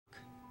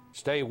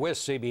Stay with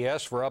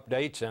CBS for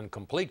updates and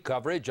complete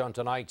coverage on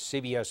tonight's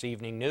CBS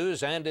Evening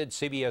News and at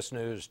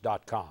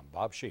cbsnews.com.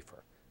 Bob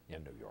Schieffer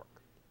in New York.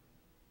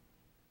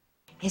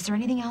 Is there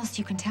anything else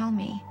you can tell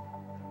me?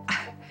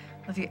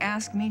 Well, if you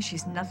ask me,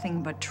 she's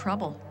nothing but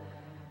trouble.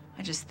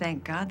 I just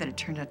thank God that it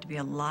turned out to be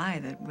a lie,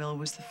 that Will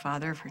was the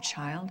father of her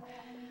child.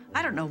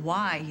 I don't know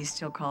why he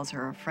still calls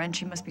her a friend.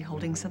 She must be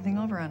holding something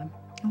over on him.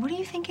 And what do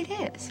you think it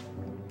is?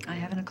 I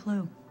haven't a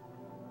clue.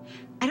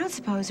 I don't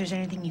suppose there's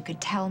anything you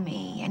could tell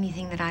me,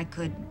 anything that I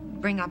could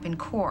bring up in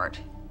court,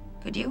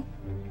 could you?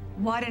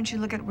 Why don't you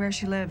look at where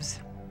she lives?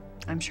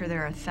 I'm sure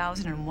there are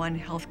 1,001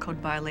 health code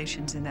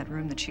violations in that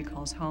room that she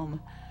calls home.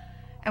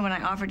 And when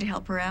I offered to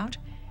help her out,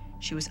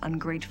 she was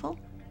ungrateful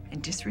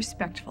and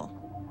disrespectful.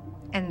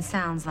 And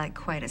sounds like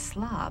quite a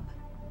slob.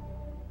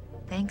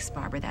 Thanks,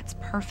 Barbara. That's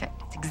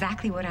perfect. It's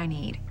exactly what I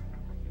need.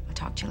 I'll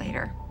talk to you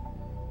later.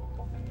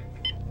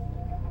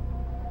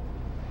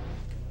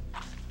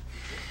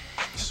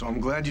 So I'm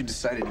glad you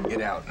decided to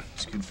get out.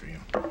 It's good for you.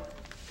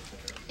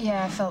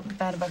 Yeah, I felt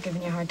bad about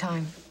giving you a hard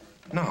time.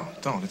 No,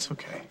 don't. It's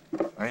okay.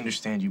 I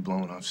understand you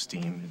blowing off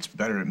steam. It's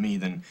better at me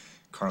than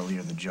Carly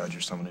or the judge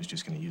or someone who's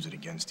just going to use it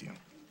against you.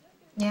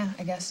 Yeah,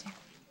 I guess.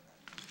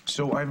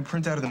 So I have a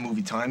printout of the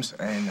movie times,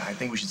 and I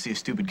think we should see a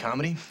stupid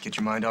comedy. Get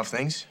your mind off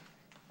things.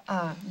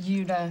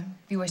 You'd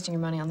be wasting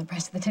your money on the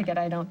price of the ticket.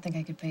 I don't think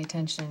I could pay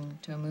attention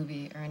to a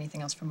movie or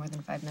anything else for more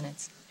than 5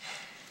 minutes.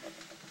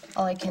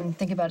 All I can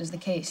think about is the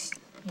case.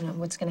 You know,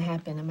 what's gonna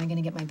happen? Am I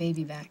gonna get my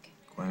baby back?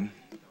 Gwen,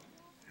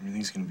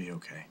 everything's going to be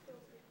okay.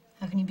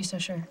 How can you be so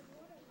sure?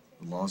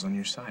 The law's on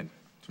your side.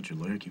 That's what your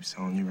lawyer keeps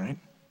telling you, right?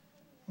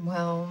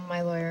 Well,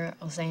 my lawyer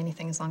will say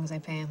anything as long as I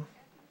pay him.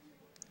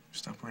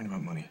 Stop worrying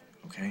about money,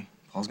 okay?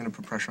 Paul's going to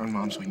put pressure on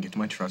Mom so he can get to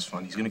my trust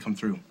fund. He's going to come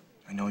through.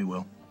 I know he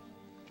will.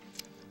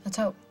 Let's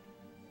hope.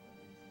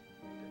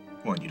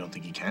 What, you don't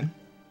think he can?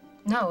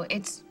 No,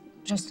 it's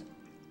just...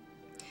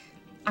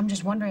 I'm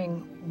just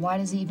wondering, why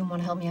does he even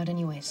want to help me out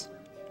anyways?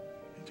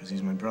 Because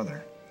he's my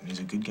brother, and he's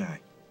a good guy.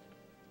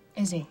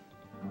 Is he?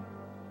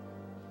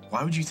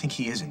 Why would you think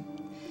he isn't?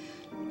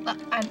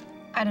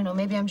 I don't know,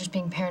 maybe I'm just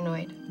being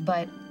paranoid,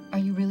 but are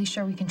you really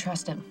sure we can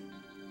trust him?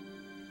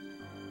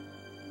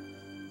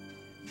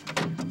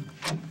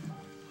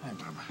 Hi,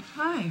 Barbara.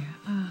 Hi.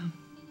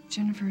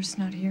 Jennifer's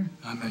not here.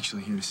 I'm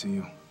actually here to see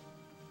you.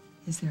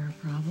 Is there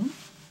a problem?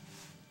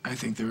 I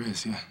think there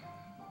is, yeah.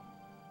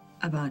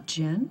 About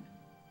Jen?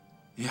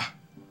 Yeah.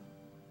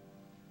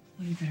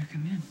 Well, you better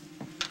come in.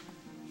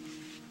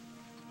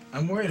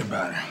 I'm worried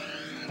about her.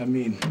 I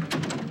mean,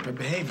 her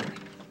behavior.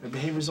 Her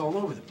behavior's all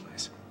over the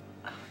place.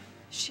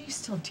 She's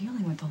still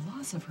dealing with the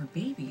loss of her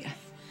baby.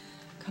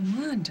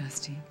 Come on,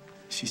 Dusty.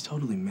 She's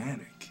totally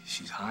manic.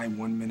 She's high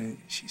 1 minute,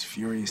 she's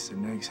furious the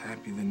next,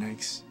 happy the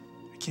next.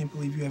 I can't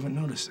believe you haven't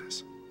noticed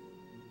this.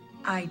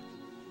 I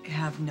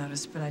have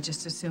noticed, but I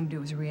just assumed it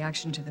was a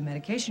reaction to the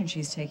medication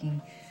she's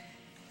taking.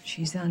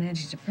 She's on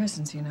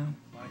antidepressants, you know.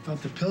 I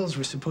thought the pills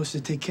were supposed to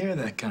take care of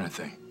that kind of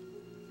thing.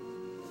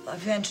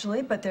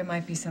 Eventually, but there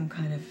might be some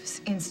kind of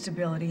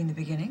instability in the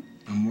beginning.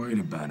 I'm worried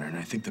about her, and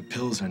I think the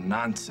pills are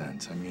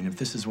nonsense. I mean, if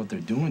this is what they're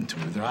doing to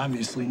her, they're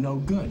obviously no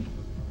good.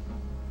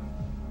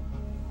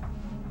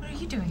 What are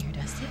you doing here,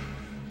 Dusty?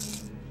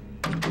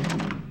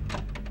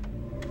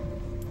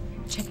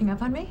 Checking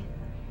up on me?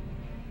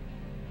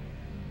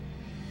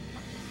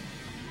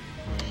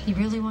 You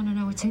really want to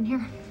know what's in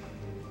here?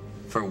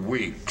 For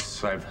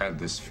weeks, I've had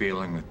this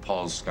feeling that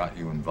Paul's got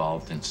you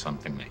involved in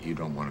something that you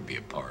don't want to be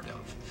a part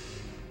of.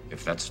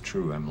 If that's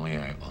true, Emily,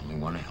 I only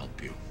want to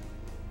help you.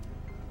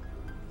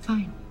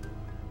 Fine.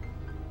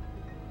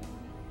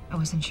 I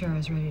wasn't sure I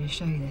was ready to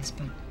show you this,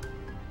 but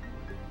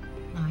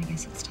now I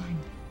guess it's time.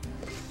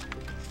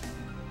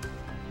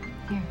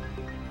 Here.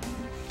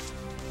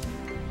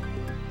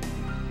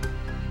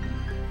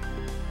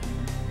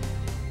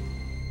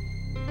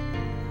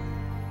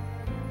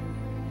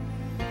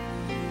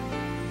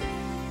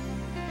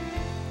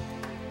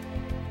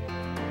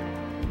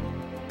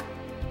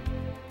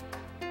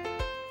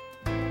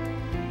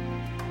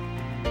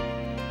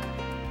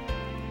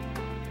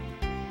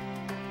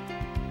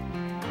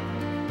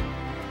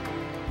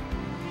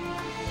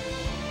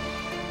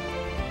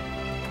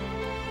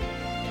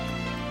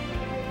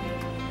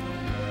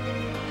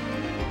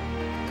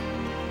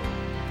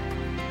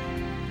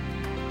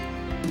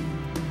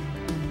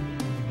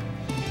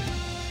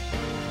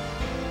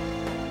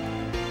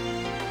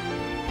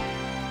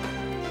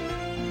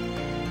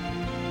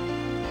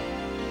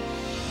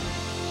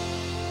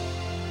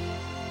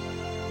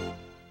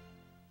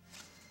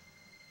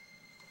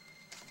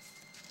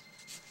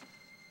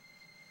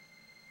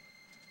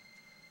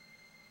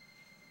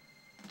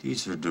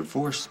 These are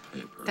divorce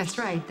papers. That's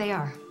right, they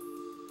are.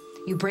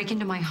 You break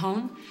into my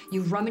home,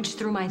 you rummage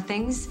through my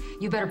things,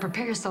 you better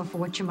prepare yourself for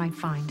what you might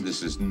find.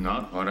 This is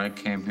not what I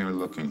came here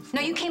looking for.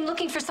 No, you came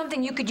looking for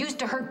something you could use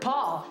to hurt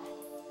Paul.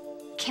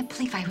 Can't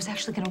believe I was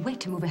actually gonna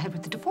wait to move ahead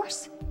with the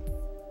divorce.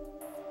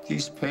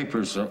 These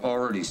papers are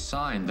already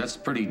signed. That's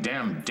pretty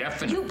damn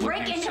definite. You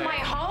break into my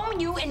home,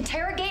 you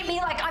interrogate me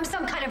like I'm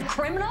some kind of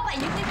criminal,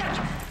 and you think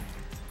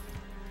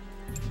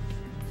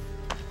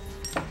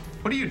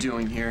What are you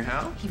doing here,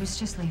 Hal? He was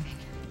just leaving.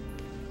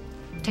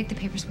 Take the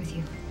papers with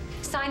you.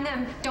 Sign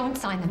them, don't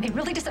sign them. It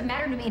really doesn't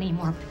matter to me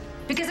anymore.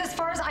 Because as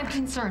far as I'm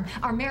concerned,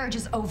 our marriage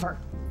is over.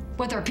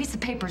 Whether a piece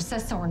of paper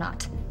says so or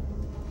not.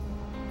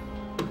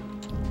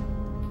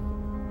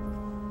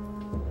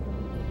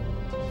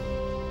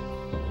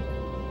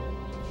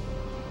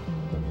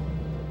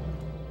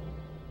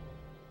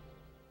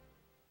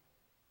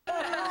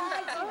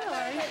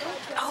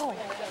 Oh,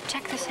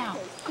 check this out.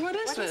 What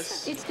is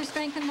this? It's to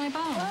strengthen my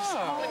bones.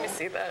 Oh, let me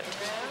see that.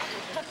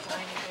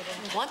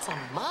 Once a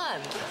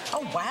month?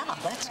 Oh, wow,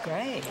 that's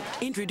great.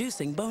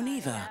 Introducing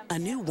Boniva, a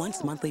new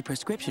once-monthly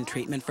prescription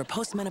treatment for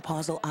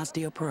postmenopausal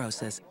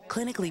osteoporosis,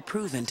 clinically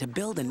proven to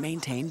build and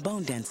maintain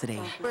bone density.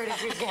 Where did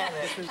you get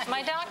it?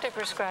 My doctor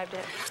prescribed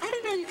it. I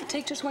didn't know you could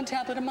take just one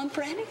tablet a month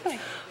for anything.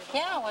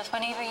 Yeah, with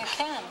whenever you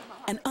can.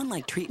 And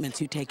unlike treatments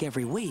you take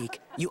every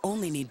week, you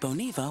only need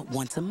Boniva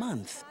once a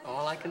month.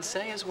 All I can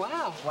say is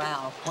wow.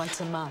 Wow, once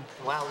a month.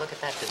 Wow, look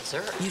at that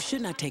dessert. You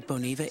should not take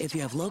Boniva if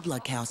you have low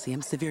blood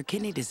calcium, severe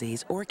kidney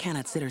disease, or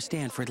cannot sit or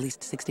stand for at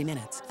least 60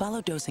 minutes.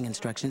 Follow dosing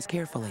instructions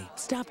carefully.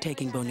 Stop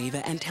taking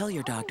Boniva and tell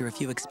your doctor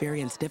if you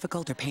experience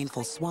difficult or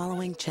painful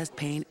swallowing, chest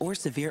pain, or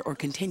severe or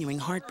continuing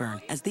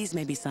heartburn, as these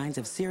may be signs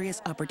of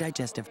serious upper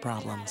digestive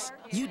problems.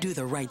 You do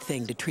the right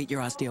thing to treat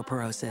your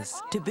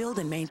osteoporosis. To build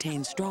and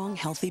maintain strong,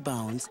 healthy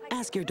bones,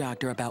 ask your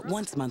doctor about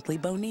once-monthly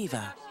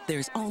Boniva.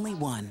 There's only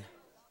one.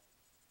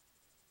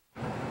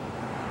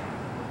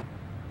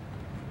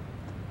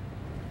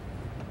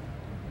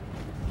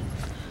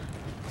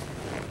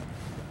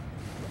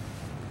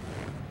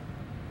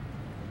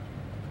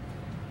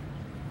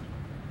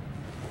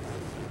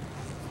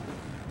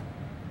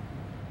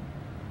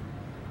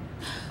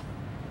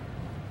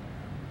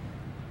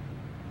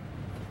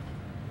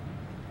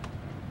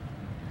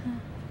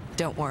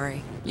 Don't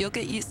worry, you'll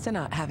get used to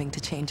not having to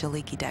change a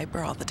leaky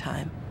diaper all the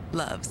time.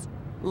 Loves,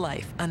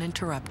 life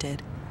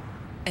uninterrupted.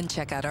 And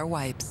check out our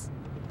wipes.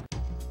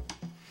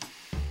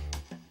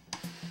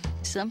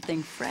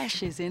 Something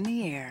fresh is in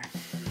the air.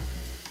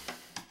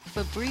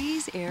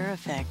 Febreze Air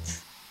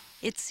Effects.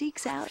 It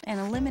seeks out and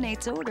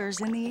eliminates odors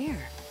in the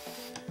air.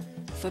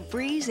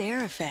 Febreze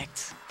Air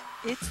Effects.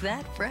 It's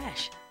that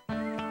fresh.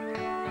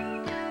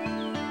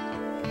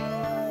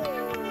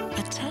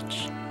 A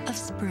touch of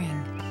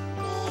spring.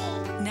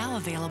 Now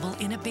available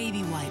in a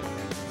baby wipe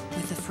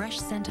with the fresh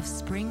scent of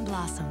spring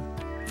blossom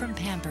from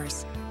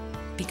Pampers.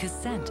 Because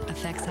scent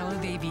affects how a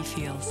baby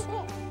feels.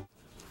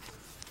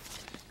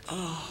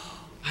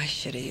 Oh, I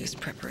should have used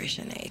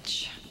Preparation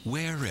H.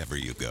 Wherever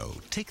you go,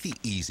 take the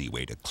easy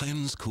way to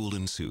cleanse, cool,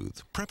 and soothe.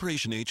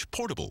 Preparation H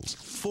Portables,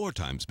 4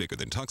 times bigger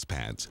than Tux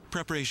Pads.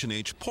 Preparation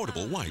H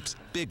Portable Wipes,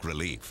 big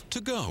relief.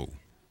 To go.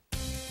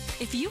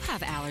 If you have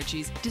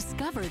allergies,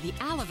 discover the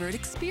AsTheWorld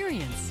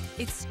experience.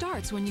 It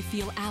starts when you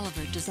feel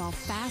AsTheWorld dissolve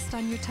fast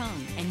on your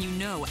tongue, and you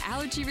know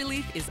allergy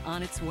relief is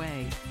on its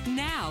way.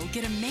 Now,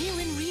 get a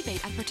mail-in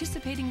rebate at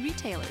participating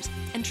retailers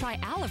and try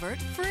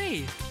AsTheWorld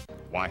free.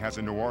 Why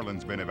hasn't New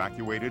Orleans been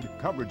evacuated?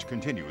 Coverage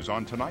continues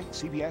on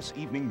tonight's CBS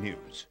Evening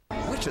News.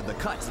 Which of the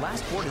Cut's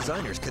last 4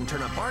 designers can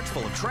turn a barge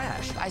full of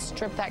trash I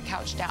stripped that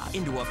couch down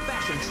into a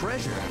fashion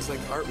treasure? It's like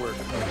artwork.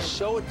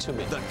 Show it to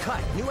me. The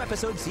Cut, new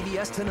episode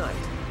CBS tonight.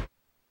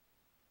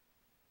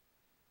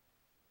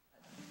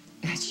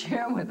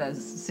 Share with us,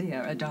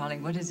 Sierra,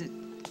 darling. What is it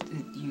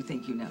that you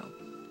think you know?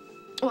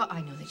 Well,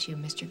 I know that you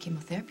missed your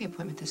chemotherapy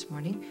appointment this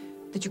morning,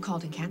 that you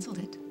called and canceled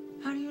it.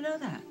 How do you know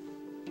that?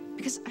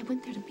 Because I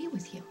went there to be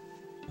with you.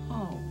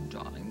 Oh,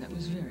 darling, that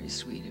was very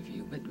sweet of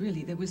you, but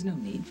really, there was no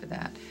need for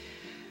that.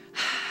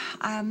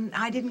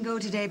 I didn't go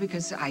today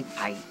because I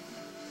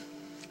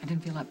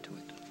didn't feel up to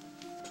it.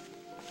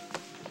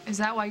 Is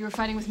that why you were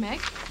fighting with Meg?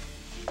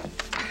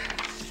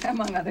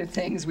 Among other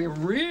things, we're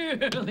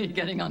really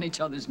getting on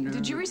each other's nerves.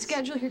 Did you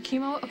reschedule your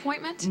chemo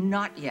appointment?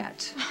 Not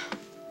yet.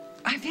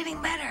 I'm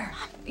feeling better.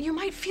 You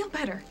might feel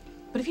better,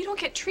 but if you don't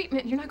get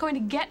treatment, you're not going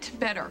to get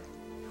better.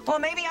 Well,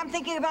 maybe I'm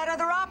thinking about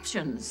other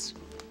options.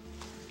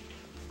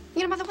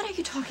 You know, Mother, what are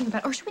you talking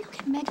about? Or should we go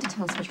get Meg to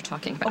tell us what you're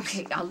talking about?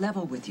 Okay, I'll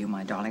level with you,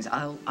 my darlings.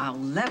 I'll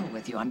level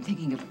with you. I'm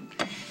thinking of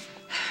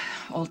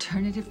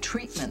alternative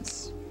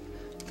treatments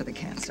for the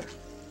cancer.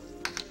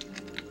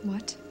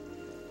 What?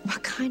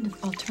 What kind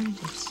of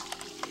alternatives?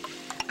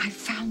 I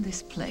found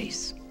this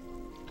place.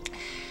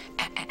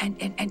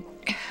 And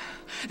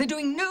they're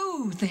doing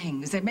new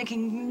things. They're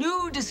making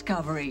new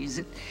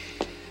discoveries.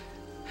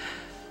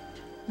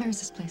 Where is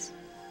this place?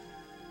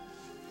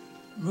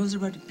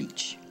 Rosarito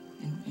Beach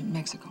in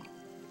Mexico.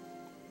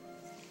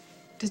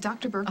 Does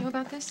Dr. Berg know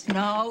about this?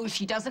 No,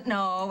 she doesn't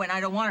know, and I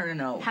don't want her to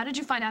know. How did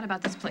you find out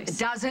about this place? It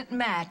doesn't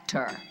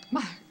matter.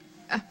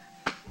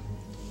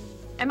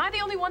 Am I the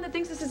only one that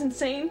thinks this is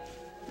insane?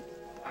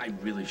 I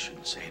really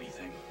shouldn't say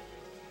anything.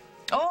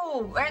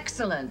 Oh,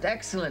 excellent,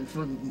 excellent.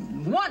 For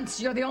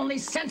once, you're the only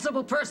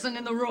sensible person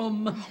in the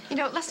room. You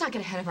know, let's not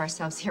get ahead of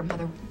ourselves here,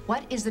 Mother.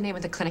 What is the name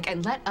of the clinic?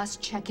 And let us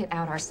check it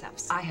out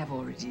ourselves. I have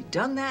already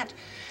done that,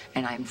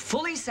 and I'm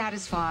fully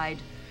satisfied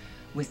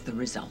with the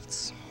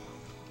results.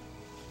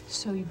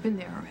 So you've been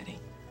there already?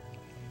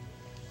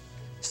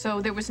 So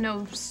there was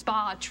no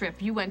spa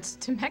trip. You went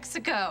to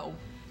Mexico.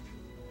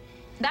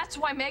 That's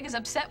why Meg is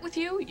upset with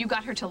you? You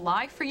got her to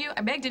lie for you?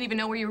 Meg didn't even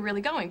know where you were really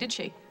going, did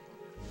she?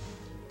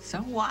 So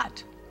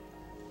what?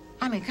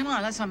 I mean, come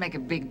on, let's not make a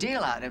big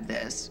deal out of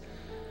this.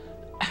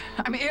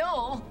 I'm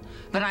ill,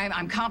 but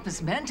I'm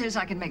compos mentis.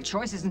 I can make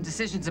choices and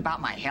decisions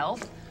about my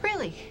health.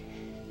 Really?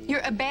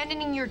 You're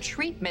abandoning your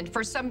treatment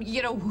for some,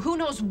 who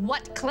knows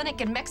what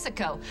clinic in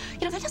Mexico.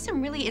 That doesn't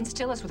really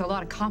instill us with a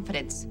lot of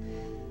confidence.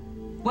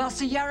 Well,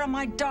 Sierra,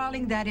 my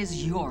darling, that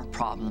is your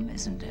problem,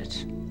 isn't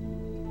it?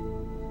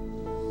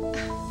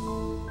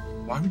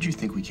 Why would you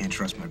think we can't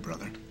trust my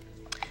brother?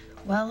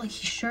 Well, he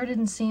sure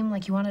didn't seem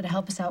like he wanted to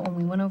help us out when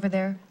we went over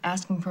there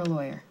asking for a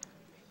lawyer.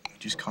 I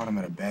just caught him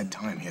at a bad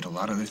time. He had a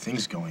lot of other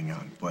things going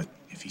on. But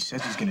if he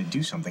says he's going to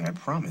do something, I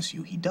promise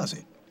you, he does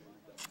it.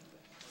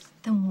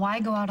 Then why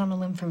go out on a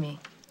limb for me?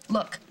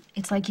 Look,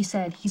 it's like you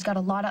said, he's got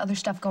a lot of other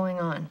stuff going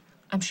on.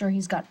 I'm sure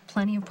he's got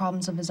plenty of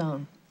problems of his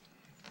own.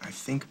 I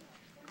think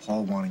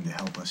Paul wanting to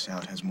help us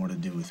out has more to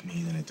do with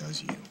me than it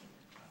does you.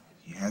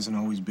 He hasn't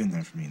always been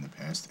there for me in the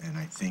past, and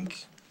I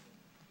think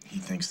he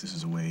thinks this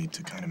is a way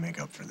to kind of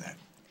make up for that.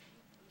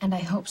 And I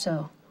hope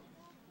so.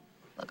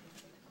 Look,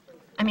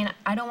 I mean,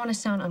 I don't want to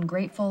sound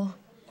ungrateful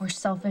or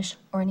selfish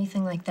or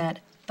anything like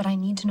that, but I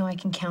need to know I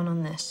can count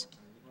on this.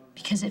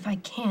 Because if I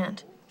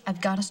can't,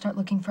 I've got to start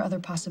looking for other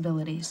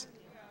possibilities.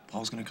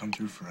 Paul's gonna come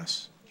through for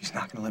us. He's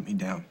not gonna let me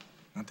down.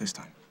 Not this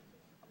time.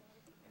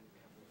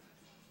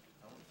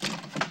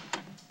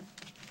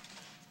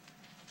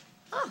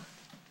 Oh.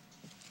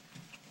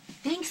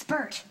 Thanks,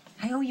 Bert.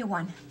 I owe you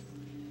one.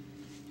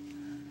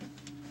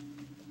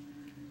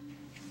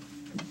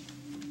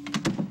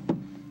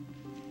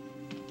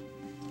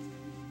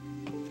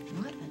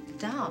 What a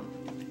dump.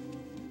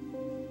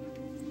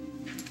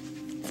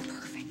 It's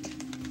perfect.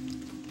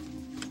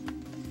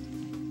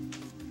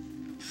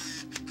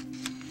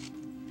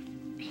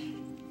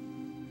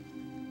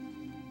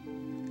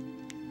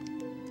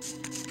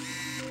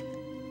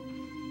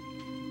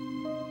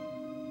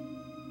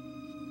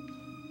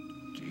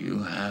 Do you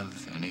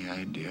have any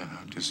idea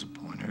how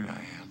disappointed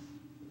I am?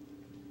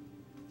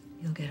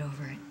 You'll get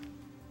over it.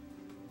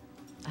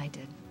 I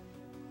did.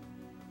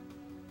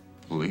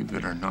 Believe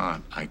it or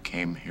not, I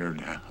came here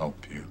to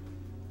help you.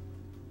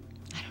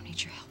 I don't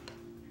need your help.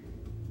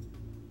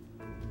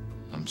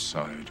 I'm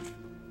sorry if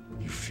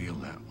you feel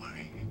that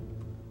way.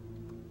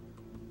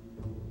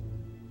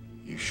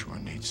 You sure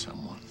need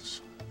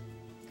someone's.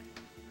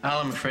 Al,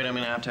 I'm afraid I'm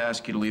gonna have to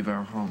ask you to leave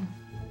our home.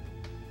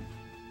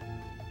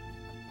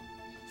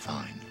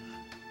 Fine.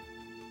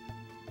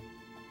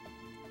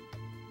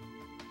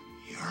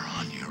 You're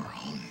on your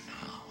own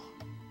now.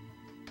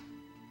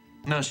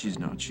 No, she's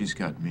not. She's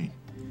got me.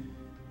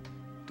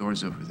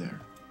 Door's over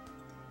there.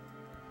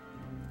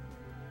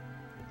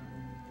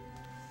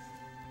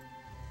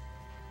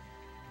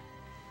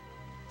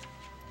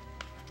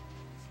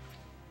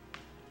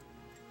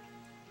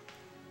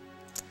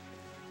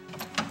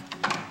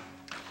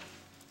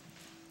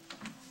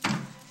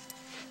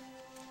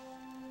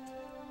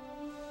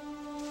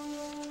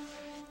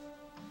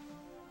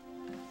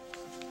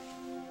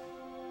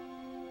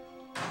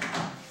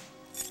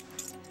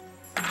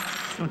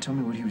 You want to tell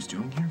me what he was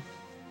doing here?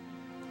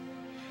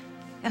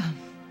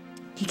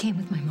 He came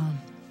with my mom.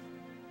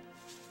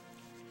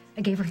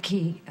 I gave her a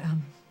key,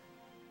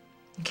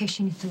 in case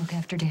she needs to look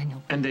after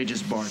Daniel. And they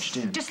just barged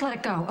in. Just let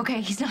it go,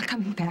 okay? He's not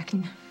coming back.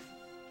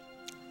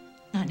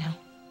 Not now.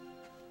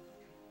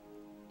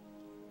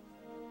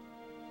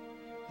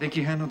 I think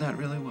you handled that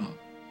really well.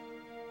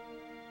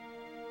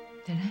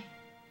 Did I?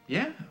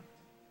 Yeah.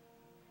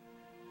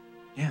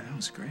 Yeah, that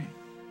was great.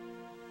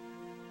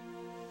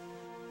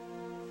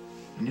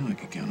 I knew I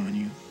could count on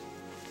you.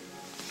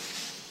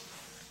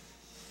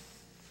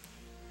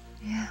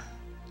 Yeah.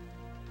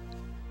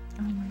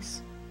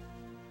 Always.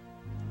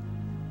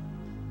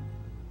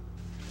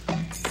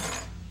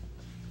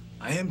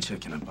 I am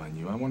checking up on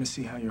you. I want to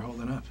see how you're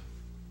holding up.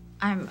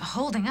 I'm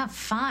holding up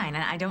fine,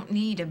 and I don't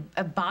need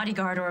a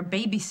bodyguard or a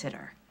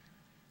babysitter.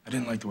 I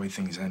didn't like the way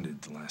things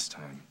ended the last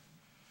time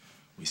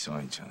we saw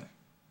each other.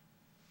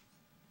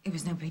 It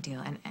was no big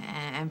deal,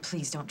 and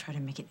please don't try to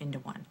make it into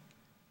one.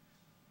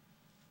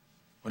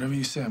 Whatever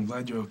you say, I'm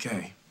glad you're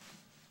okay.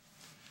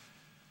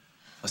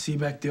 I'll see you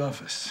back at the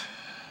office.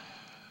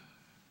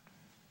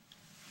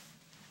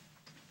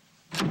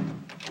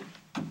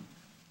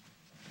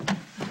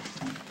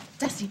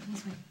 Dusty,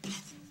 please wait.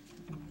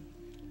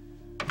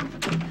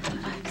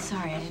 I'm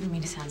sorry, I didn't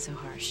mean to sound so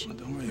harsh. Well,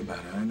 don't worry about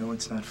it. I know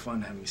it's not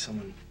fun having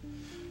someone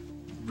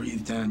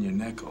breathe down your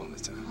neck all the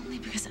time. Only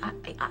because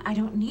I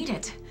don't need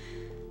it.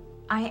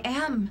 I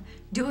am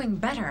doing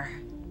better.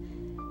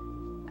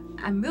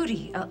 I'm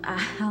moody,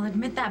 I'll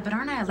admit that, but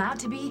aren't I allowed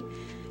to be?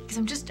 Because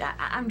I'm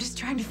just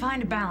trying to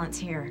find a balance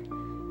here.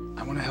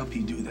 I want to help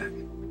you do that.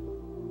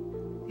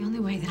 The only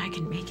way that I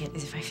can make it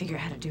is if I figure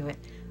out how to do it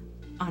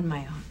on my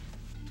own.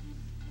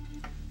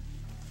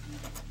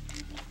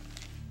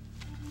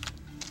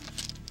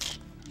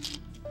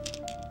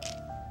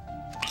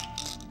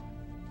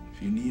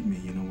 If you need me,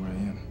 you know where I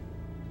am.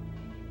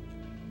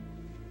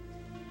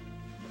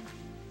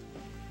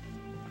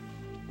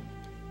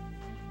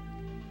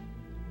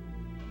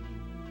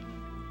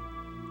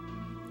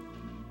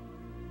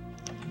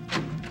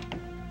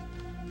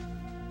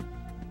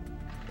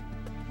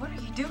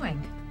 you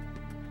doing?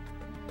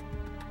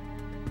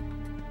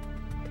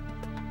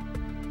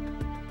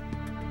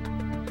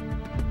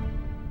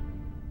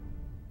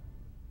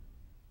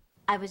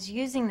 I was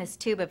using this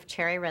tube of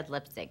cherry red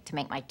lipstick to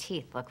make my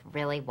teeth look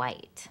really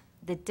white.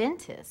 The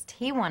dentist,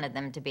 he wanted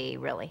them to be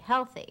really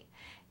healthy.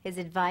 His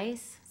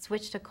advice,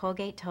 switch to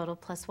Colgate Total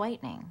Plus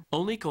Whitening.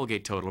 Only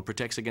Colgate Total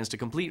protects against a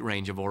complete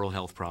range of oral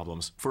health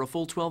problems for a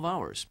full 12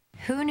 hours.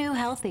 Who knew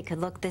healthy could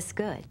look this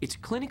good? It's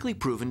clinically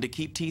proven to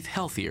keep teeth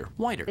healthier,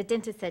 whiter. The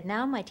dentist said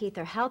now my teeth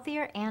are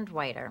healthier and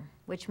whiter,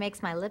 which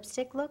makes my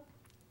lipstick look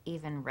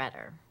even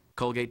redder.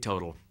 Colgate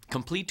Total.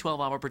 Complete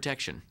 12-hour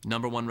protection.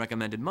 #1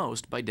 recommended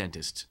most by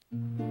dentists.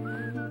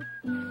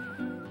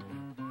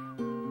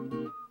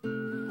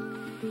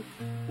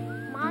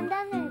 Mom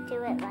doesn't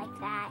do it like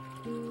that.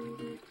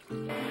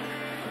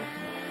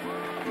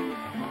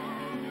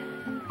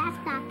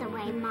 That's not the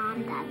way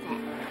Mom does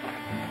it.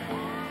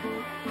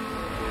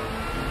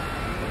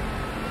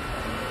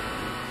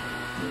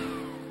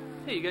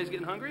 Hey, you guys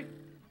getting hungry?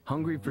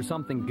 Hungry for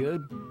something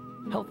good?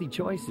 Healthy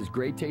Choice is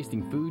great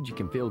tasting food you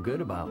can feel good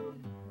about.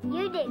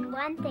 You did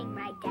one thing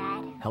right,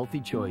 Dad.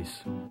 Healthy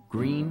Choice.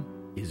 Green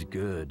is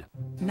good.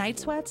 Night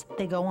sweats,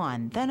 they go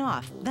on, then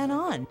off, then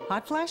on.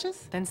 Hot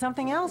flashes, then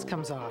something else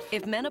comes off.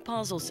 If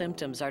menopausal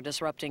symptoms are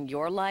disrupting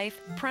your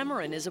life,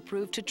 Premarin is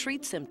approved to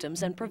treat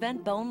symptoms and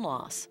prevent bone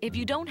loss. If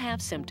you don't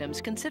have symptoms,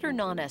 consider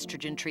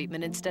non-estrogen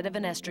treatment instead of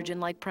an estrogen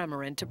like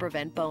Premarin to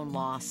prevent bone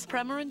loss.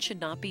 Premarin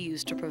should not be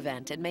used to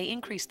prevent and may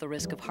increase the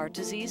risk of heart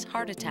disease,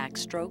 heart attack,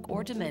 stroke,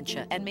 or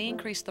dementia, and may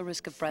increase the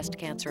risk of breast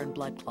cancer and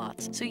blood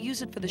clots. So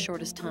use it for the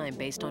shortest time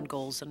based on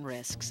goals and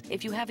risks.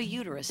 If you have a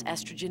uterus,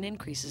 estrogen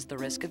increases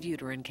the risk of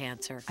uterine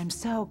cancer. I'm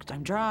soaked,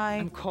 I'm dry,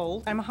 I'm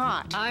cold, I'm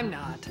hot. I'm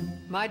not.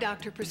 My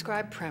doctor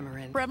prescribed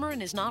Premarin.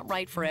 Premarin is not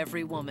right for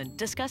every woman.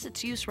 Discuss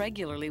its use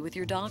regularly with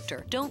your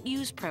doctor. Don't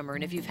use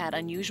Premarin if you've had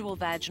unusual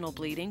vaginal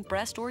bleeding,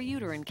 breast or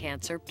uterine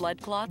cancer,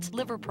 blood clots,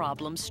 liver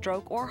problems,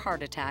 stroke or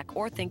heart attack,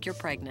 or think you're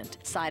pregnant.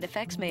 Side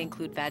effects may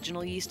include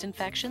vaginal yeast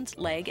infections,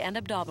 leg and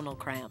abdominal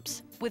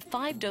cramps. With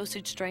 5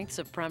 dosage strengths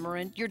of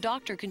Premarin, your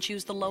doctor can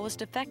choose the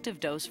lowest effective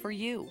dose for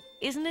you.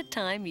 Isn't it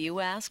time you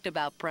asked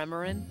about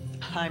Premarin?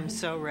 I'm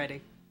so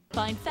ready.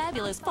 Find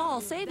fabulous fall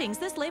savings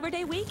this Labor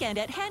Day weekend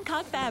at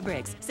Hancock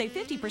Fabrics. Save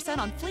 50%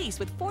 on fleece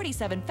with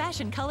 47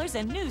 fashion colors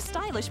and new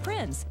stylish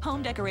prints.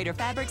 Home decorator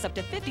fabrics up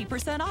to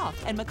 50%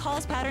 off, and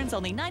McCall's patterns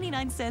only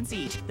 99 cents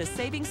each. The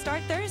savings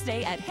start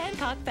Thursday at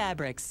Hancock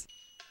Fabrics.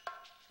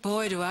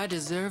 Boy, do I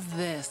deserve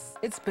this.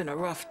 It's been a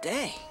rough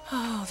day.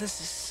 Oh, this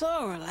is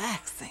so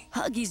relaxing.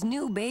 Huggies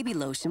new baby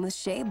lotion with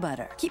shea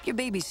butter. Keep your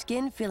baby's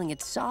skin feeling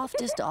its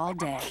softest all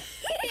day.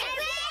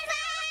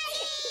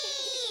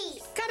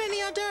 Got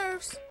any hors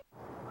d'oeuvres?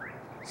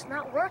 It's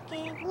not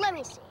working. Let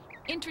me see.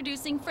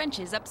 Introducing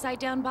French's Upside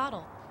Down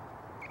Bottle.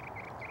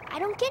 I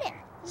don't get it.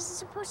 This is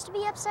supposed to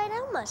be upside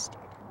down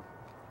mustard.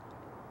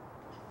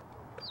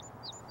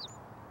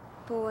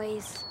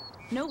 Boys.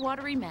 No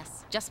watery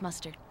mess, just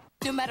mustard.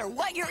 No matter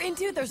what you're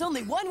into, there's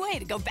only one way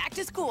to go back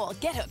to school.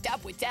 Get hooked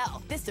up with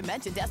Dell. This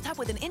Dimension desktop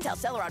with an Intel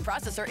Celeron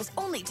processor is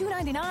only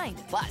 $299.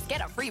 Plus,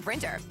 get a free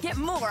printer. Get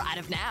more out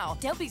of now.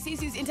 Dell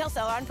PCs use Intel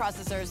Celeron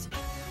processors.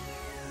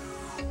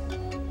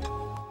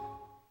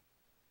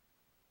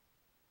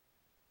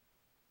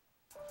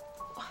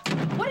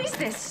 What is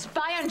this,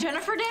 Spy on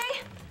Jennifer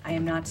Day? I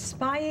am not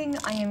spying,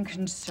 I am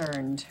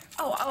concerned.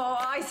 Oh,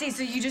 I see.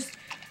 So you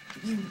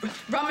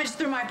rummaged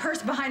through my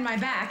purse behind my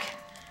back.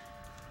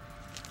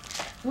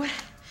 What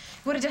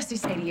did Dusty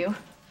say to you?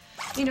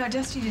 You know,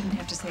 Dusty didn't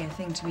have to say a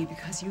thing to me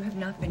because you have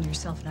not been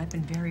yourself, and I've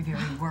been very,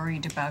 very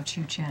worried about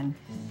you, Jen.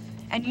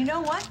 And you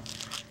know what?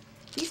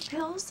 These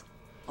pills,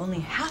 only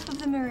half of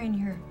them are in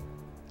here.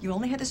 You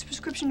only had this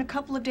prescription a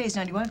couple of days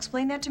now. Do you want to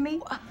explain that to me?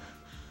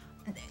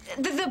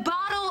 The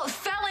bottle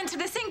fell into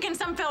the sink and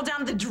some fell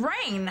down the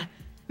drain.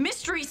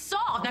 Mystery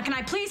solved. Now, can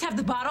I please have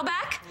the bottle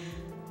back?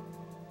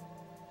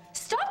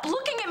 Stop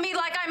looking at me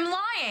like I'm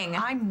lying.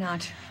 I'm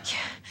not. Yeah,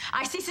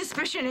 I see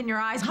suspicion in your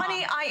eyes, Mom.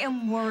 Honey, I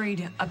am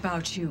worried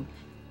about you.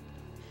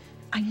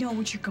 I know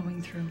what you're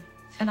going through,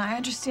 and I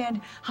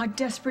understand how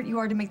desperate you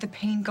are to make the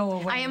pain go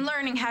away. I am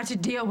learning how to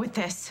deal with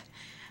this.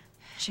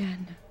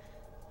 Jen,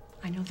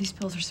 I know these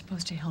pills are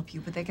supposed to help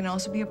you, but they can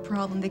also be a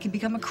problem. They can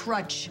become a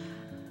crutch.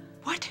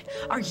 What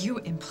are you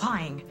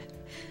implying?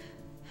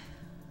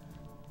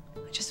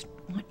 I just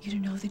want you to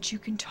know that you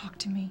can talk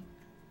to me.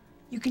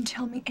 You can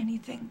tell me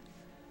anything.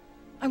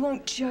 I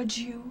won't judge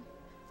you.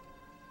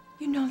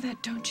 You know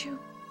that, don't you?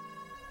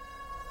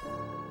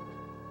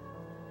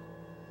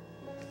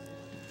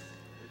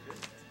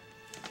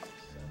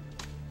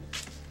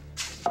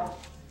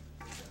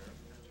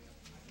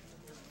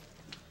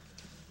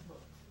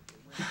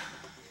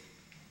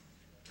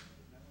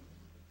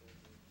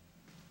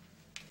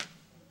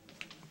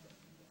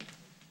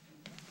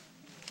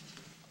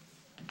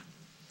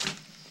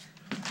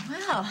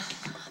 Wow,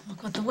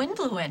 look what the wind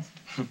blew in.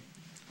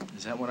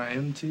 Is that what I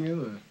am to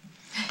you?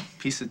 A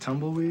piece of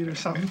tumbleweed or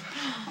something?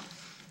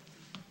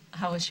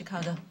 How was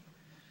Chicago?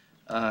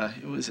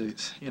 It was,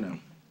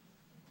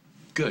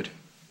 good,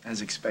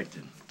 as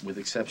expected, with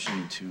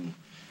exception to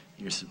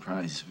your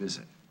surprise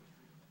visit.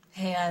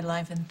 Hey, I'd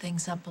liven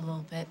things up a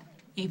little bit,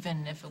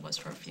 even if it was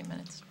for a few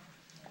minutes.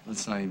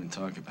 Let's not even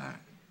talk about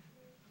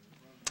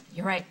it.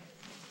 You're right.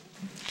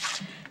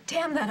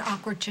 Damn that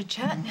awkward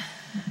chit-chat.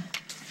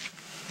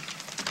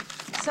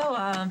 So,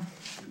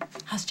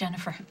 how's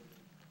Jennifer?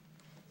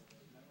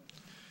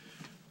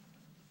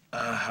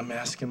 I'm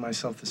asking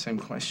myself the same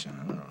question.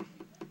 I don't know.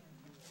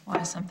 Why,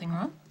 is something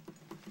wrong?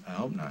 I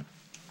hope not.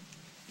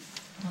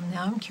 Well,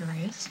 now I'm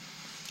curious.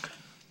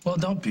 Well,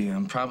 don't be.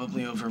 I'm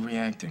probably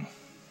overreacting.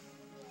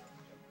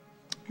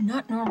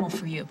 Not normal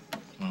for you.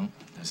 Well,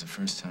 there's a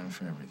first time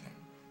for everything.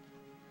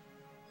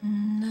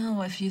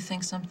 No, if you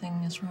think something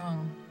is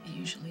wrong, it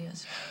usually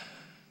is.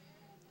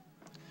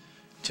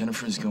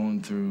 Jennifer's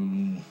going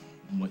through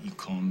what you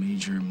call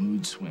major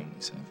mood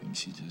swings. I think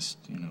she just,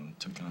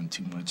 took on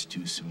too much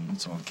too soon.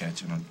 It's all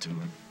catching up to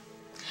her.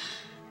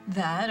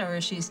 That,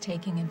 or she's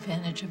taking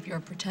advantage of your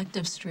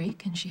protective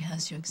streak and she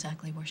has you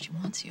exactly where she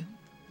wants you.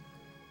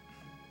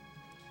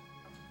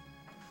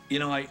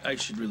 I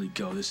should really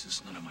go. This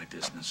is none of my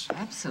business.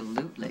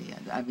 Absolutely.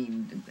 I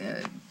mean,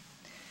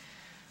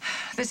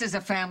 this is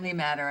a family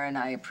matter, and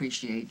I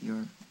appreciate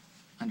your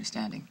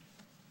understanding.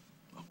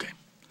 Okay.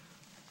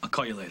 I'll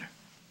call you later.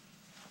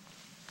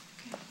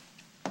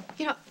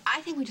 I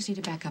think we just need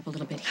to back up a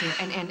little bit here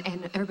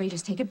and everybody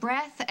just take a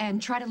breath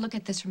and try to look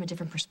at this from a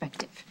different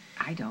perspective.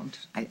 I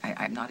don't.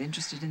 I'm not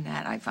interested in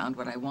that. I found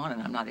what I want,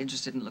 and I'm not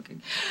interested in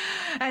looking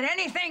at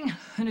anything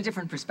in a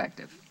different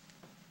perspective.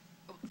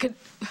 Could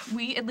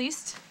we at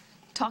least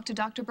talk to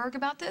Dr. Berg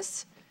about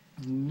this?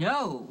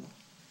 No.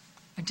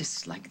 I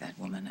dislike that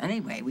woman.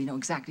 Anyway, we know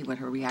exactly what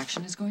her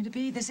reaction is going to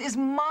be. This is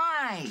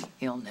my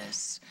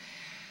illness.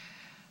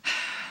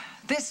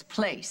 This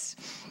place.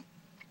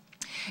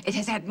 It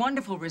has had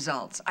wonderful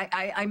results.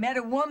 I met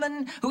a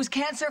woman who's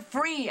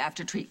cancer-free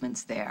after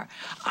treatments there.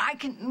 I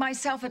can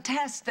myself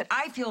attest that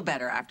I feel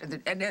better after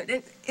the... And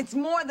it's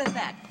more than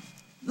that.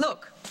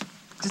 Look.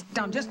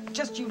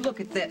 Just you look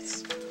at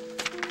this.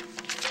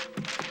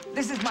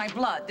 This is my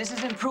blood. This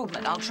is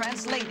improvement. I'll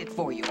translate it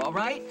for you, all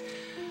right?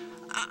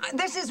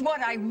 This is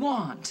what I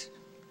want.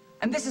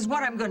 And this is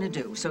what I'm going to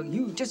do. So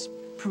you just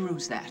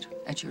peruse that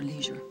at your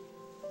leisure.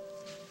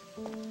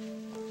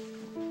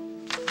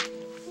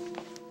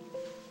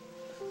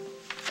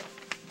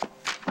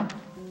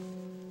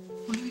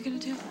 What are we gonna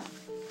do?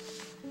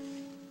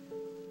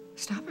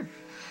 Stop her.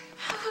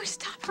 How do we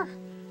stop her?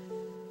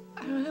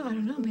 I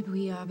don't know.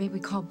 Maybe we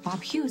call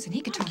Bob Hughes and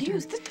he could talk to her.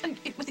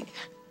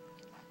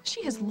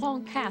 She has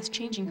long past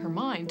changing her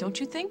mind, don't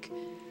you think?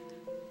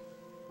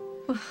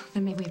 Well,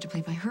 then maybe we have to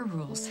play by her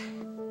rules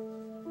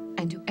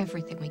and do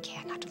everything we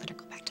can not to let her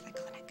go back to the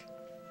clinic.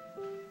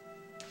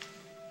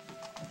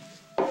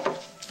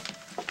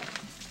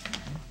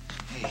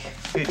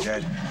 Hey,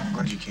 Dad.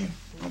 Glad you came.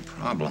 No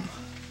problem.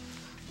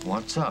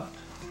 What's up?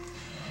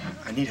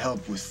 I need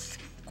help with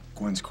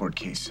Gwen's court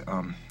case.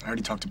 I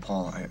already talked to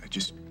Paul. I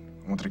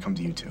wanted to come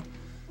to you two.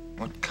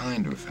 What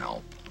kind of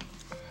help?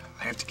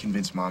 I have to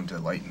convince Mom to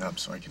lighten up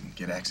so I can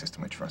get access to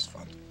my trust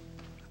fund.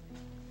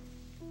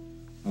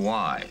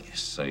 Why?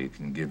 So you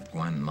can give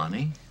Gwen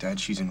money? Dad,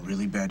 she's in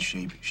really bad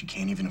shape. She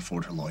can't even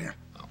afford her lawyer.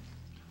 Oh.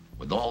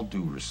 With all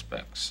due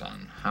respect,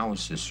 son, how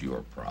is this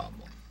your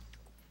problem?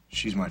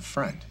 She's my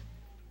friend.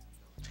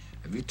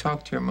 Have you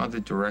talked to your mother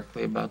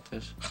directly about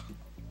this? I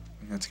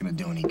think that's gonna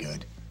do any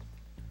good.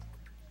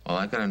 Well,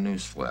 I got a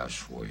news flash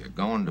for you.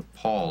 Going to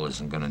Paul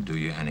isn't gonna do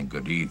you any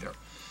good either.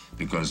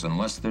 Because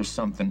unless there's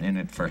something in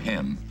it for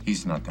him,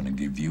 he's not gonna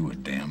give you a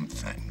damn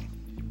thing.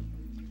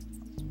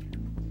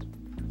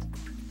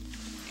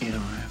 I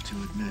have to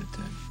admit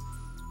that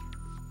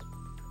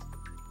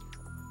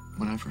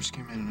when I first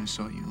came in and I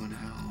saw you and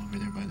Hal over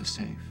there by the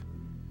safe,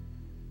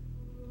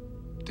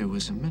 there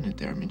was a minute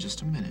there,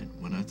 just a minute,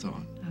 when I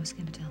thought... I was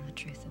going to tell him the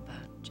truth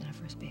about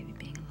Jennifer's baby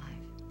being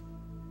alive.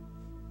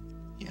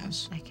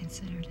 Yes? I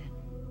considered it.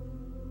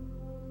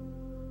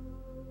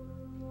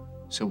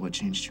 So what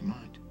changed your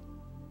mind?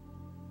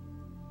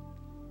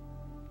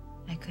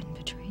 I couldn't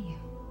betray you.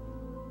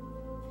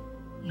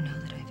 You know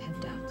that I've had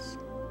doubts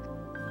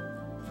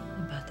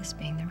about this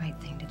being the right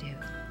thing to do.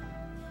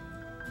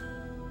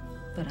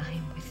 But I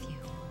am with you.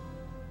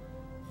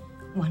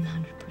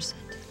 100%.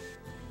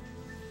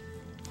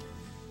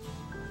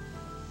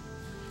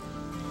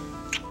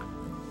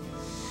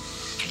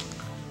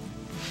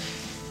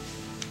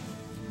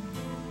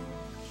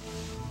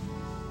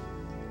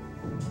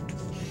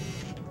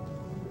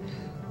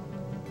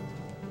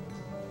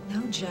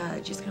 No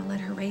judge is gonna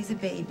let her raise a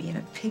baby in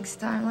a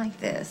pigsty like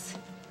this.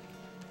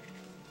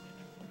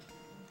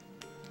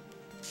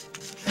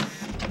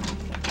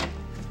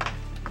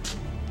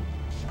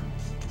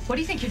 What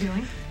do you think you're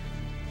doing?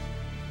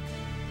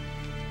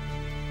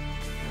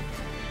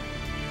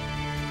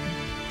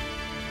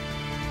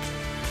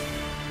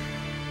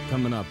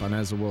 Coming up on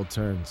As the World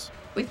Turns.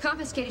 We've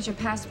confiscated your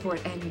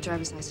passport and your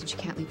driver's license. You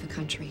can't leave the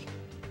country.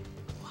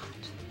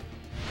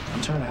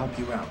 I'm trying to help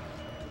you out.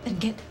 Then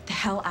get the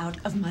hell out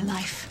of my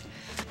life.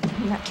 Give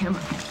me that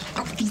camera.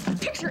 Oh, these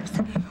pictures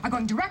are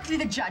going directly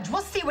to the judge.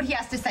 We'll see what he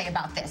has to say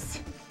about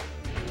this.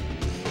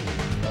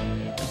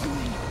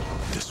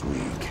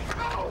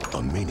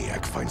 A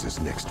maniac finds his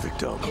next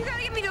victim. You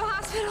gotta get me to a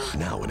hospital.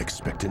 Now an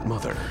expectant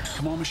mother.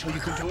 Come on, Michelle, you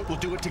can do it. We'll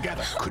do it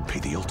together. Could pay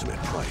the ultimate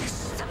price.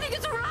 Something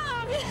is wrong.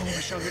 Oh,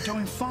 Michelle, you're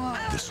doing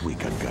fine. This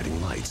week on Guiding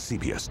Lights,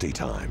 CBS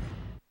Daytime.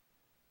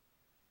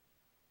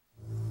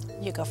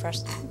 You go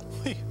first.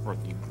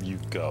 You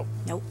go.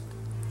 Nope.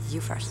 You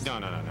first. No,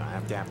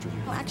 after you.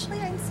 Well, actually,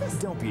 I insist.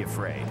 Don't be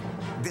afraid.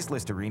 This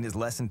Listerine is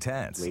less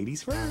intense.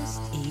 Ladies first.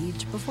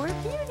 Age before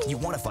beauty. You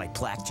want to fight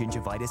plaque,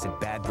 gingivitis, and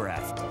bad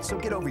breath. So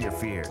get over your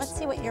fears. Let's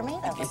see what you're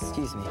made of.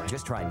 Excuse me.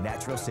 Just try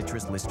natural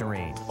citrus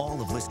Listerine. All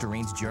of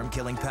Listerine's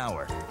germ-killing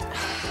power.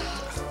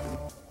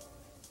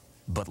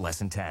 But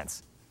less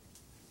intense.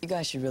 You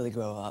guys should really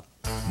grow up.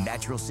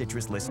 Natural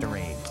citrus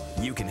Listerine.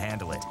 You can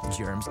handle it.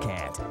 Germs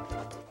can't.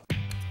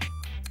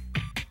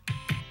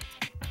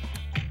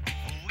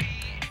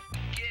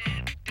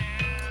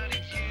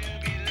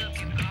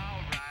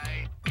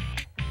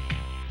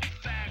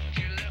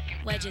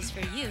 Wedges for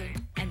you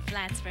and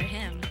flats for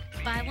him.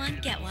 Buy one,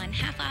 get one,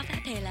 half off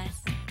at Payless.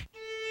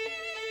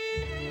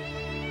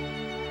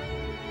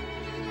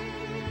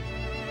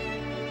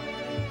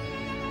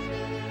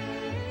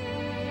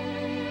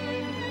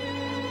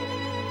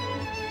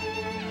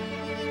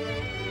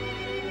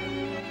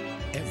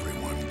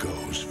 Everyone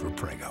goes for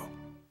Prego.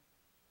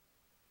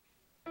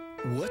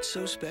 What's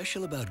so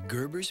special about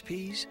Gerber's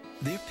peas?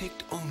 They're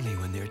picked only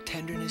when their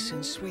tenderness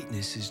and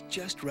sweetness is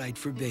just right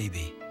for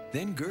baby.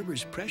 Then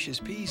Gerber's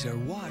precious peas are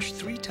washed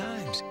 3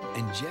 times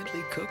and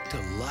gently cooked to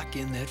lock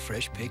in that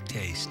fresh picked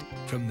taste.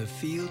 From the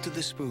field to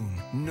the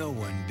spoon, no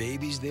one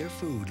babies their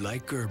food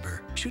like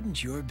Gerber.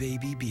 Shouldn't your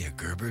baby be a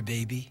Gerber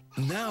baby?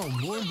 Now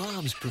more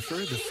moms prefer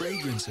the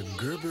fragrance of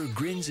Gerber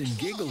Grins and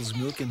Giggles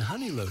Milk and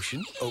Honey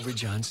Lotion over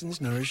Johnson's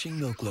Nourishing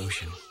Milk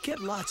Lotion. Get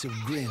lots of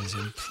grins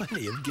and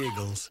plenty of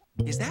giggles.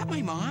 Is that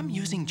my mom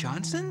using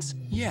Johnson's?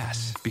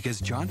 Yes,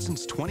 because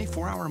Johnson's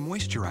 24-hour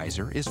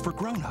moisturizer is for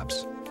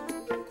grown-ups.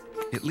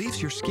 It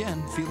leaves your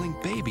skin feeling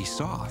baby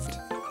soft.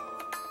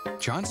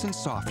 Johnson's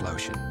Soft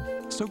Lotion,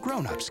 so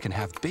grown-ups can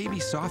have baby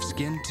soft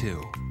skin too.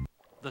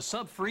 The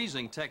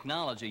sub-freezing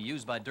technology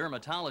used by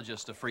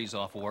dermatologists to freeze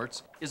off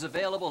warts is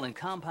available in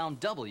Compound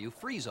W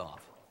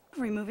Freeze-Off.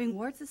 Removing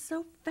warts is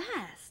so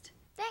fast.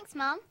 Thanks,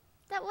 Mom.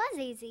 That was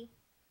easy.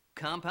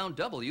 Compound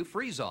W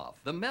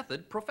Freeze-Off, the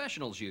method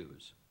professionals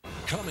use.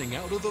 Coming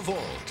out of the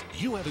vault,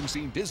 you haven't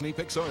seen Disney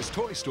Pixar's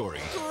Toy Story.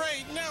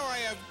 Great, now I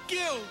have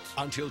guilt.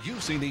 Until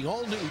you've seen the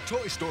all-new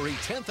Toy Story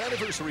 10th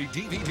Anniversary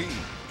DVD.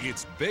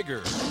 It's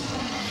bigger,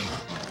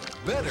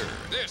 better,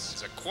 This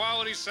is a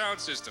quality sound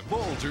system.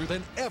 bolder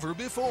than ever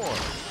before.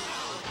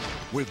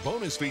 With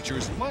bonus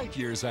features light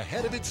years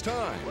ahead of its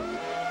time.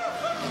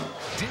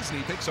 Disney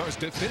Pixar's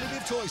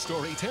definitive Toy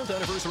Story 10th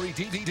Anniversary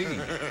DVD.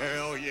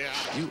 Hell yeah.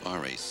 You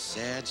are a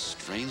sad,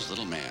 strange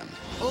little man.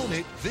 Own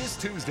it this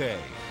Tuesday.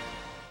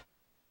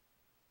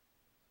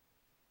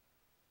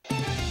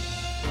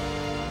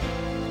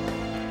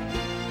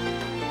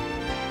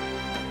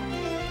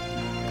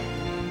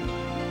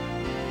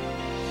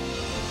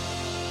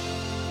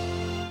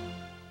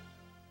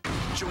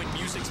 Join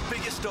music's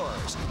biggest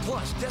stars,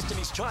 plus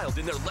Destiny's Child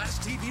in their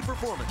last TV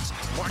performance.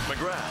 Mark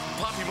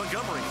McGrath, Poppy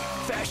Montgomery,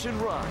 Fashion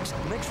Rocks,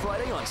 next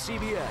Friday on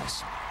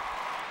CBS.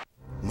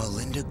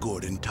 Melinda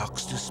Gordon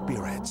talks to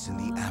spirits in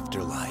the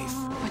afterlife.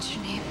 What's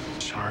your name?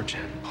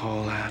 Sergeant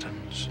Paul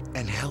Adams.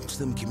 And helps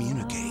them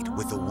communicate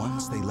with the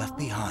ones they left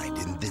behind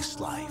in this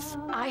life.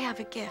 I have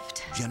a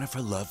gift.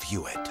 Jennifer Love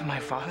Hewitt. My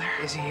father,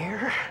 is he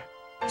here?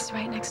 He's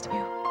right next to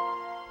you.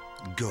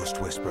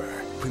 Ghost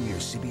Whisperer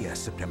premieres CBS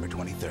September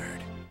 23rd.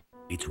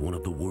 It's one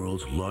of the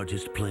world's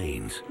largest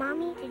planes.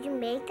 Mommy, did you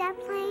make that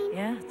plane?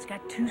 Yeah, it's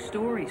got 2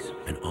 stories.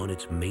 And on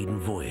its maiden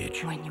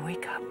voyage, When you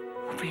wake up,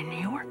 I'll be in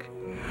New York.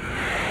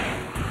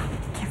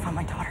 Can't find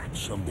my daughter.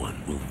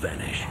 someone will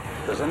vanish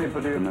Does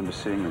anybody remember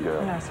seeing the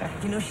girl? No, sir.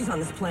 You know she's on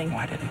this plane.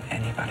 Why didn't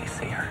anybody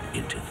see her?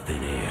 into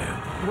thin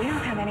air. We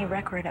don't have any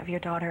record of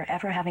your daughter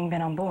ever having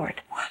been on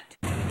board. What?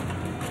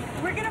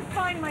 We're gonna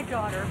find my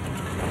daughter.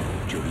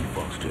 Jodie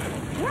Foster.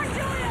 We're doing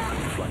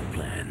it! Flight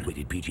plan,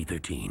 rated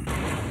PG-13.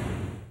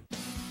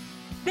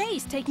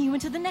 Bay's taking you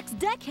into the next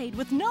decade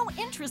with no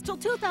interest till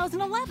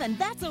 2011.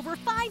 That's over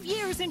 5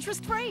 years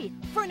interest-free.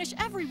 Furnish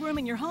every room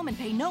in your home and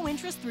pay no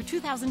interest through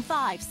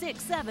 2005,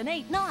 6, 7,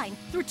 8, 9,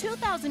 through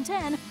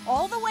 2010,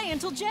 all the way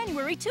until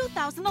January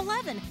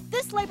 2011.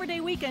 This Labor Day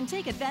weekend,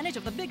 take advantage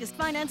of the biggest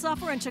finance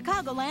offer in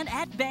Chicagoland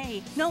at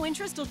Bay. No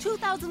interest till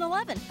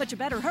 2011, but you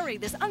better hurry.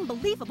 This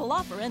unbelievable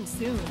offer ends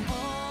soon.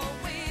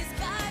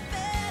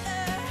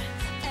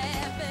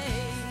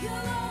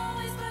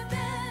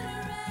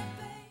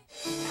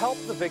 Help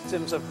the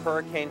victims of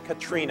Hurricane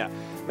Katrina.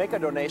 Make a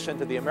donation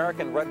to the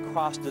American Red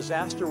Cross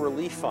Disaster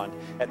Relief Fund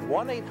at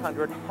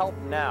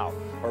 1-800-HELP-NOW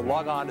or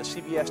log on to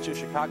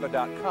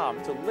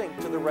cbs2chicago.com to link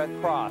to the Red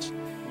Cross.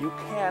 You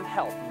can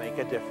help make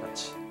a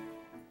difference.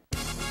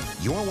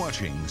 You're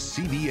watching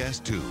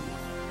CBS 2.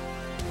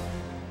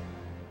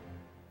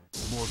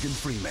 Morgan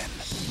Freeman,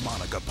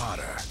 Monica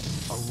Potter,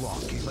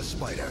 Along Came a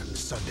Spider,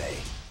 Sunday.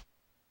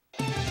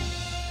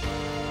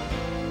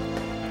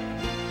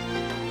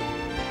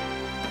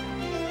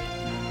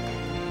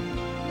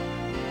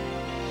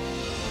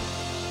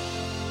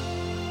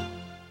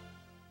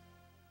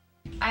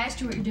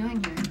 sure what you're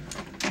doing here.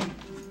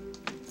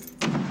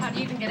 How do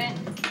you even get in?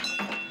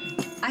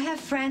 I have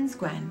friends,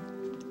 Gwen.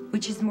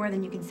 Which is more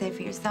than you can say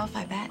for yourself,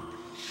 I bet.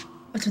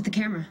 What's with the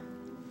camera?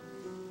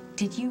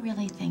 Did you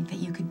really think that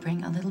you could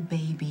bring a little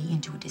baby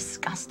into a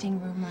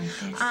disgusting room like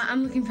this?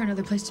 I'm looking for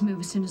another place to move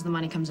as soon as the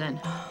money comes in.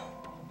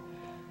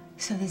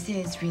 So this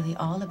is really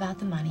all about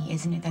the money,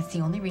 isn't it? That's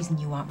the only reason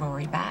you want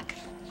Rory back.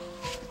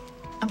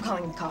 I'm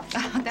calling the cops.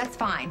 That's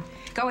fine.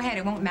 Go ahead,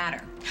 it won't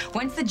matter.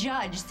 Once the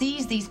judge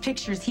sees these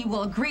pictures, he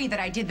will agree that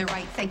I did the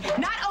right thing.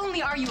 Not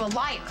only are you a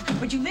liar,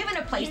 but you live in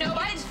a place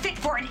that isn't fit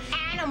for an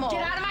animal.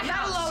 Get out of my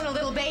house! Let alone a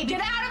little baby.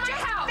 Get out of my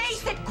house!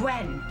 Face it,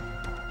 Gwen.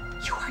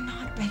 You are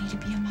not ready to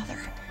be a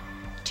mother.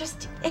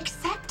 Just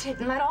accept it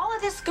and let all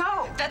of this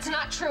go. That's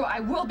not true. I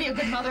will be a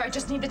good mother. I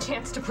just need the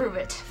chance to prove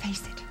it.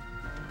 Face it.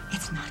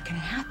 It's not gonna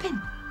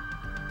happen.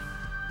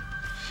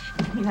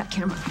 Give me that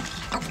camera.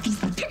 Oh, these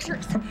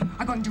pictures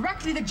are going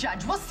directly to the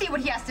judge. We'll see what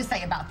he has to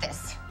say about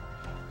this.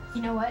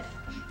 You know what?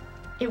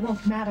 It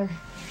won't matter.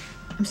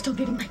 I'm still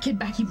getting my kid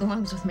back. He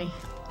belongs with me.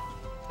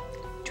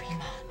 Dream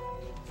on.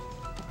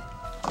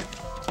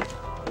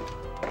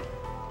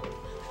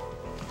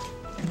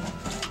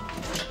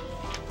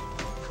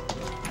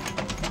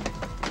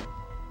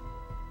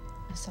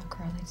 I saw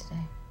Carly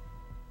today.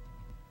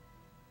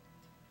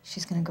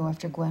 She's gonna go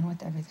after Gwen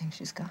with everything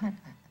she's got.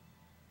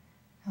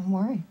 I'm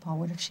worried, Paul.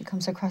 What if she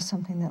comes across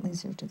something that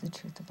leads her to the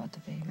truth about the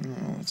baby?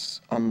 No,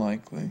 it's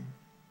unlikely.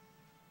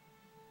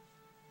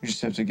 We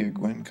just have to get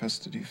Gwen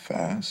custody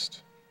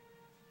fast.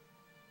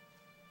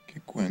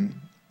 Get Gwen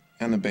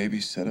and the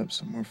baby set up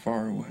somewhere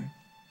far away.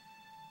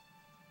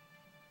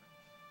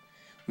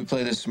 We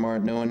play this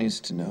smart. No one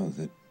needs to know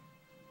that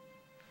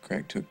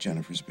Greg took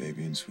Jennifer's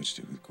baby and switched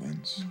it with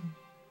Gwen's.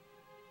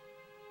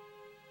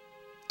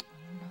 I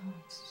don't know.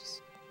 It's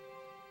just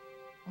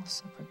all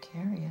so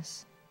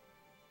precarious.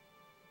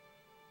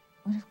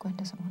 What if Gwen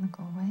doesn't want to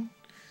go away?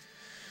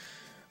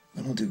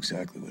 Gwen will do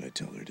exactly what I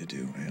tell her to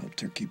do. I helped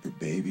her keep her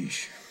baby.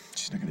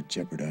 She's not going to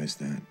jeopardize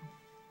that.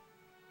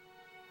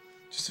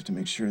 Just have to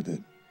make sure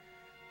that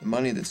the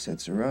money that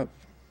sets her up,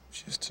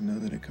 she has to know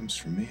that it comes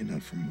from me and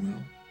not from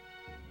Will.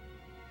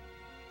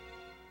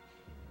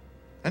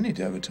 I need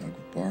to have a talk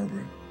with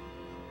Barbara.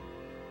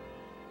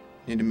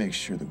 I need to make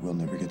sure that Will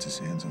never gets his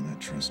hands on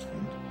that trust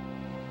fund.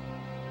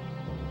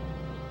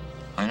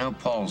 I know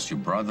Paul's your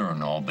brother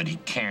and all, but he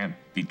can't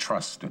be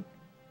trusted.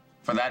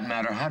 For that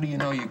matter, how do you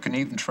know you can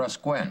even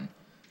trust Gwen?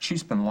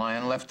 She's been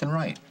lying left and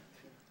right.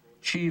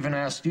 She even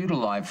asked you to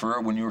lie for her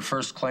when you were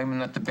first claiming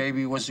that the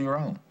baby was your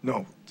own.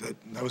 No,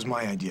 that was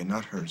my idea,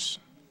 not hers.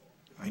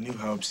 I knew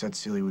how upset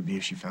Celia would be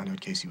if she found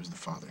out Casey was the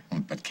father.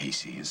 But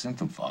Casey isn't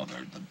the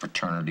father. The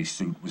paternity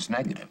suit was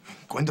negative.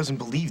 Gwen doesn't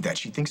believe that.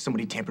 She thinks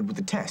somebody tampered with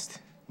the test.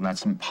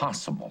 That's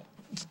impossible.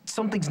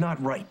 Something's not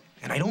right,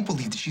 and I don't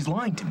believe that she's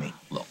lying to me.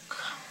 Look,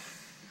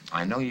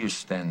 I know you're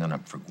standing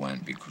up for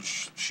Gwen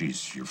because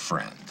she's your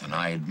friend, and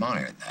I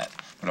admire that.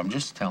 But I'm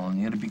just telling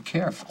you to be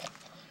careful.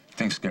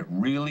 Things get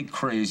really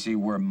crazy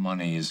where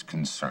money is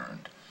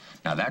concerned.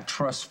 Now, that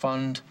trust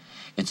fund,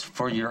 it's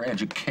for your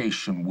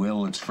education,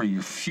 Will. It's for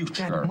your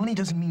future. Dad, money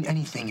doesn't mean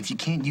anything if you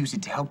can't use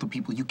it to help the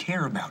people you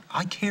care about.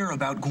 I care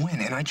about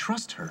Gwen, and I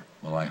trust her.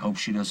 Well, I hope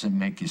she doesn't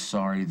make you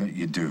sorry that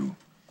you do.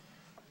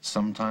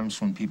 Sometimes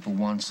when people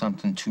want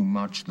something too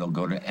much, they'll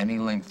go to any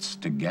lengths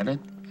to get it.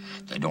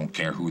 They don't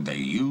care who they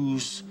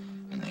use,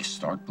 and they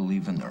start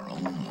believing their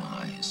own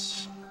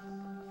lies.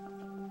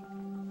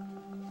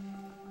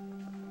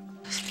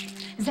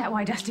 Is that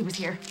why Dusty was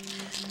here?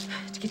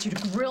 To get you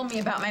to grill me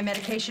about my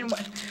medication?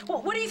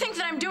 What do you think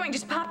that I'm doing?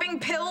 Just popping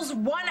pills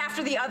one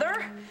after the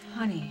other?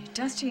 Honey,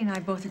 Dusty and I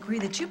both agree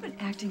that you've been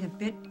acting a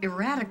bit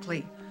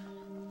erratically.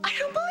 I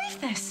don't believe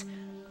this.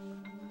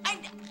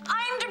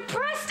 I'm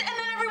depressed, and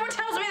then everyone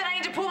tells me that I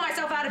need to pull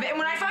myself out of it. And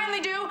when I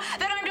finally do,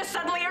 then I'm just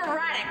suddenly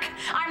erratic.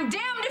 I'm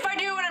damned if I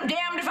do, and I'm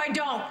damned if I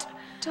don't.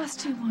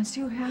 Dusty wants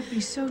you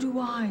happy, so do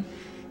I.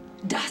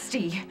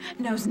 Dusty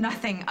knows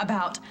nothing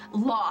about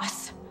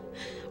loss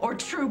or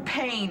true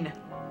pain.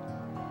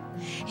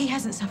 He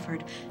hasn't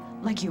suffered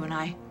like you and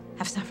I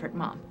have suffered,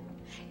 Mom.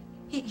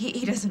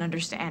 He doesn't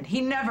understand.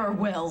 He never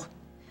will.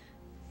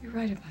 You're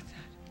right about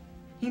that.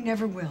 He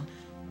never will.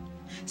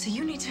 So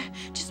you need to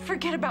just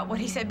forget about what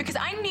he said, because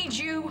I need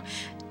you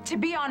to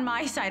be on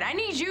my side. I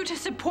need you to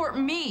support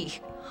me.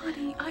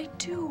 Honey, I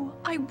do.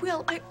 I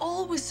will. I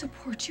always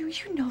support you.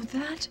 You know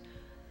that.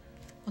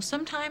 Well,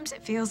 sometimes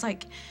it feels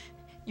like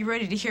you're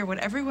ready to hear what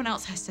everyone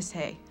else has to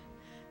say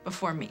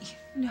before me.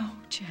 No,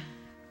 Jen.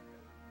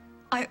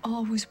 I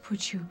always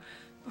put you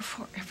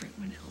before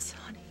everyone else,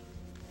 honey.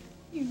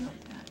 You know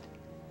that.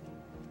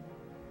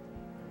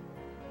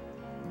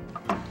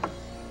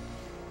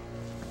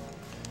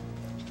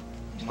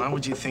 Why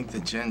would you think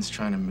that Jen's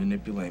trying to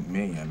manipulate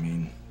me? I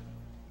mean,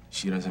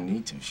 she doesn't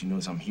need to. She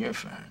knows I'm here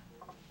for her.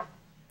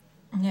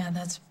 Yeah,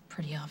 that's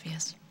pretty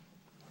obvious.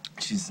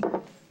 She's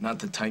not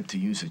the type to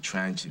use a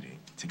tragedy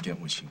to get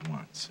what she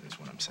wants, is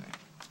what I'm saying.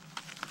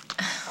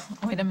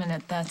 Wait a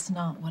minute, that's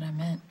not what I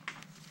meant.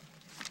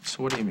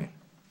 So what do you mean?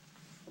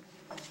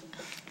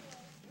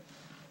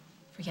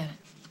 Forget it.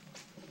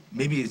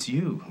 Maybe it's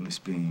you who's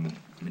being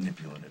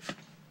manipulative.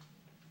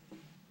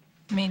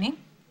 Meaning?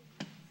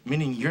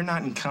 Meaning you're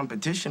not in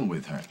competition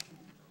with her.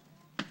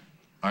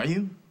 Are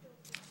you?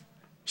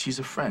 She's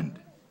a friend.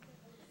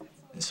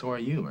 And so are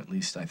you. At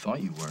least I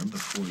thought you were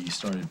before you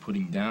started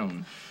putting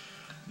down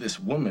this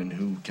woman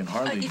who can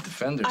hardly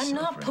defend herself. I'm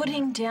not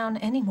putting down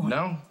anyone.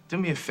 No? Do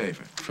me a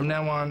favor. From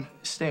now on,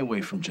 stay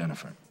away from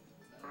Jennifer.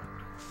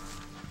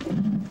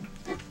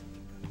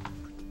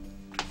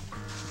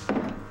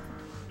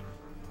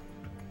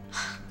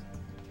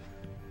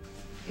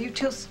 You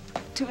two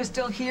are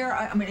still here?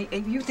 I mean,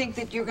 if you think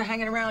that you're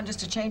hanging around just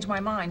to change my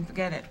mind,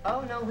 forget it.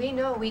 Oh, no, we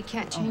know we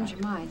can't change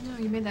your mind.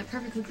 No, you made that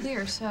perfectly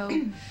clear, so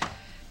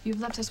you've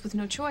left us with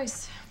no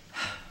choice.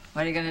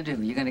 What are you gonna do?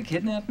 You gonna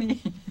kidnap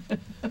me?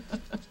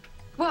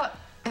 Well,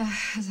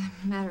 as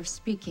a matter of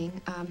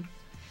speaking,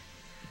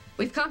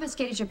 we've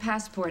confiscated your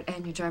passport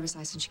and your driver's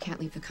license. You can't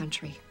leave the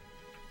country.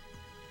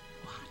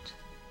 What?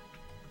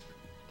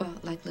 Well,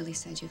 like Lily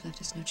said, you've left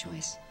us no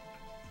choice.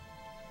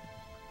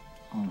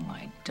 Oh,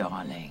 my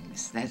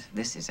darlings,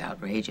 this is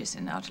outrageous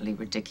and utterly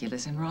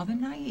ridiculous and rather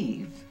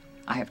naive.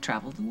 I have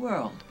traveled the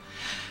world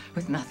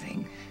with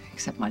nothing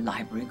except my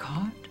library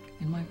card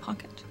in my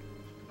pocket.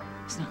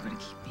 It's not going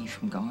to keep me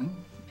from going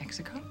to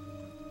Mexico.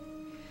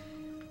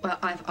 Well,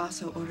 I've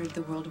also ordered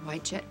the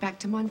worldwide jet back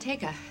to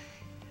Montega.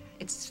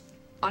 It's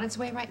on its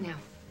way right now.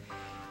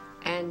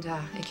 And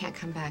it can't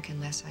come back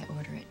unless I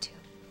order it to.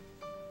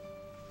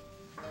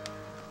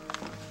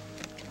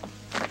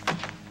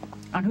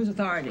 On whose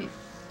authority?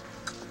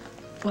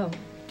 Well,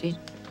 you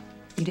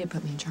did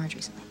put me in charge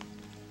recently.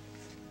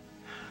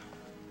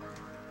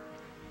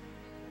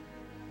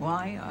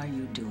 Why are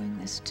you doing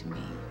this to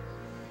me?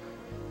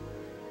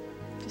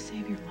 To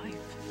save your life.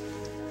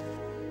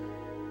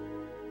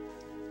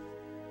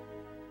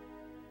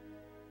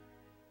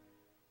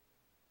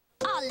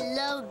 I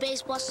love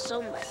baseball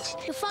so much.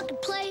 If I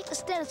could play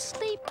instead of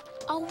sleep,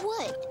 I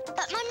would.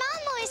 But my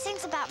mom always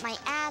thinks about my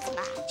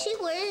asthma. She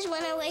worries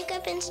when I wake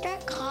up and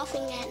start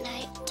coughing at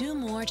night. Do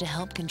more to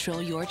help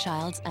control your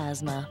child's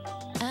asthma.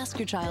 Ask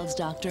your child's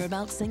doctor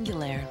about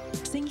Singulair.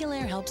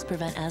 Singulair helps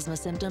prevent asthma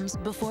symptoms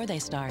before they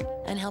start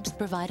and helps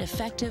provide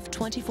effective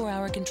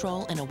 24-hour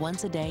control in a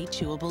once-a-day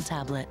chewable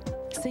tablet.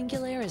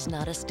 Singulair is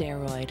not a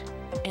steroid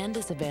and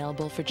is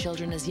available for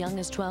children as young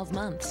as 12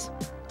 months.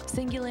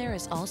 Singulair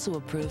is also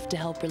approved to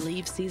help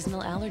relieve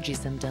seasonal allergy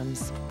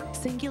symptoms.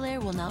 Singulair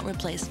will not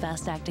replace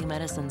fast-acting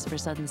medicines for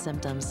sudden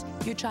symptoms.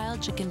 Your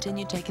child should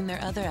continue taking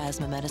their other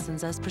asthma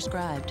medicines as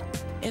prescribed.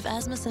 If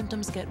asthma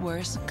symptoms get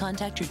worse,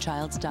 contact your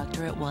child's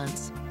doctor at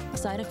once.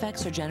 Side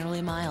effects are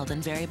generally mild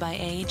and vary by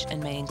age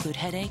and may include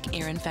headache,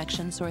 ear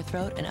infection, sore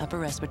throat, and upper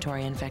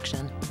respiratory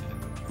infection.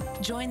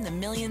 Join the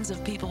millions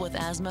of people with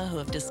asthma who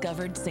have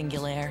discovered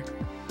Singulair.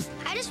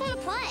 I just want to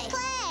play.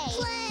 Play!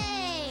 Play!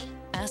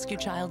 Ask your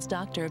child's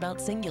doctor about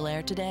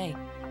Singulair today.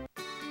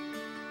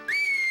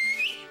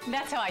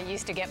 That's how I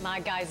used to get my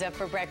guys up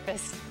for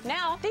breakfast.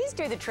 Now, these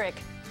do the trick.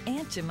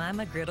 Aunt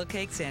Jemima griddle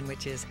cake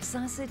sandwiches.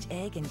 Sausage,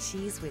 egg, and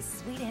cheese with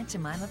sweet Aunt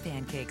Jemima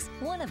pancakes.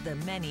 One of the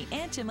many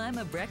Aunt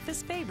Jemima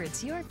breakfast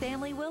favorites your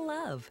family will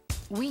love.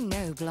 We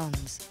know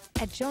blondes.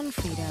 At John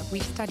Frieda,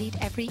 we've studied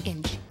every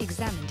inch,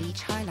 examined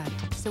each highlight.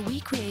 So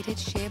we created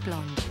Sheer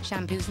Blonde,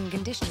 shampoos and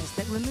conditioners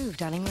that remove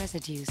dulling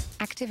residues,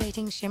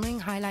 activating shimmering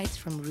highlights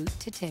from root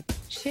to tip.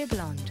 Sheer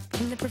Blonde,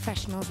 from the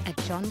professionals at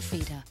John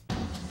Frieda.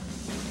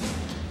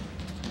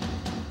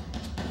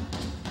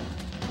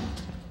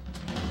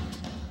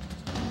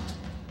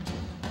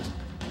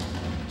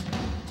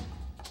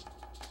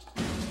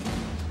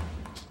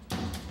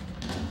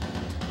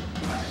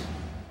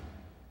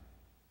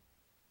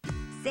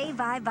 Say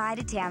bye-bye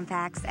to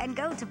Tampax and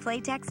go to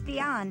Playtex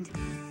Beyond.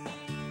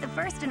 The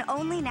first and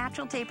only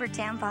natural taper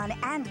tampon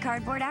and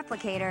cardboard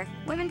applicator.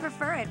 Women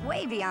prefer it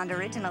way beyond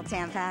original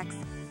Tampax.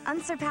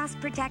 Unsurpassed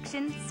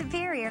protection,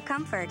 superior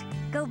comfort.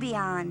 Go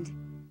beyond.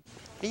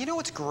 You know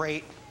what's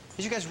great?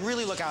 Is you guys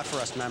really look out for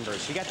us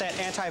members. You got that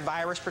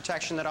antivirus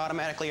protection that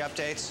automatically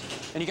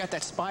updates, and you got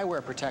that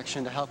spyware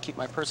protection to help keep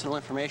my personal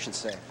information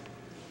safe.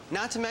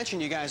 Not to mention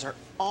you guys are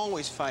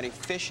always fighting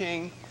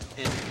phishing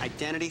and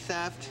identity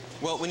theft.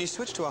 Well, when you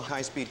switch to a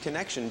high-speed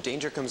connection,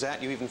 danger comes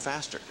at you even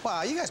faster.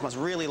 Wow, you guys must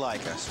really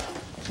like us.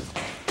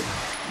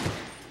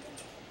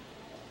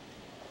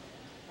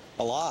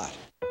 A lot.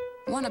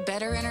 Want a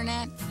better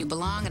internet? You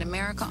belong at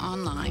America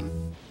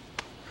Online.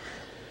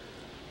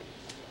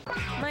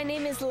 My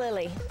name is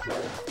Lily.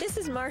 This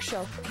is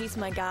Marshall. He's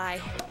my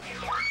guy.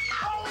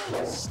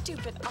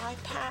 Stupid eye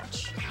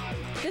patch.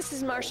 This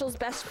is Marshall's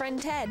best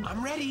friend, Ted.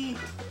 I'm ready.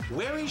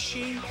 Where is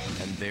she?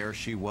 And there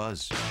she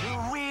was.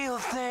 The real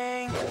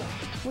thing.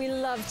 We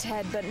love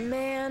Ted, but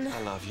man...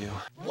 I love you.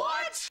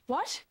 What?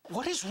 What?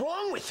 What is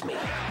wrong with me?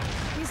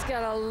 He's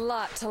got a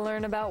lot to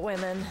learn about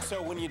women.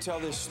 So when you tell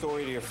this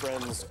story to your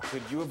friends,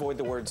 could you avoid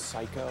the word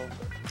psycho?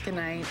 Good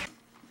night,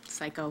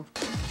 psycho.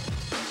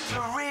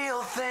 The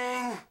real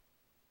thing.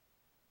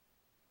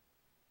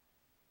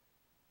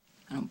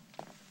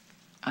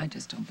 I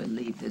just don't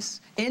believe this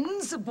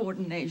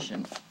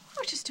insubordination.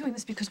 We're just doing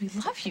this because we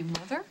love you,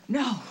 Mother.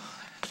 No.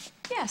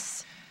 Yeah,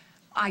 Yes.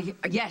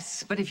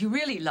 Yes, but if you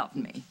really loved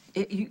me,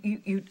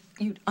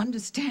 you'd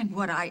understand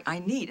what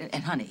I need.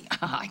 And honey,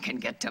 I can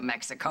get to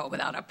Mexico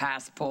without a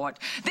passport.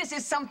 This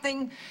is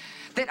something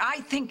that I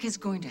think is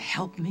going to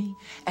help me.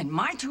 And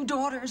my two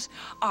daughters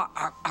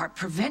are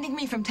preventing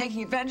me from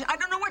taking advantage. I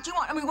don't know what you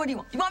want. I mean, what do you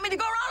want? You want me to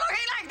go around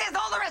looking like this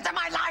all the rest of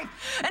my life?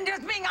 And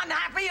just being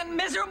unhappy and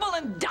miserable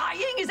and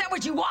dying? Is that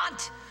what you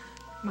want?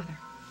 Mother,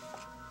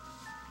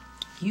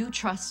 you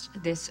trust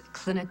this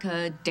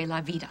Clinica de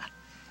la Vida.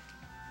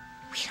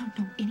 We don't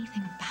know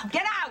anything about it.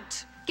 Get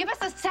out! Give us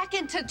a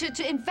second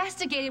to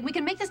investigate it. We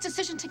can make this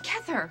decision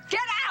together.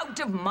 Get out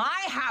of my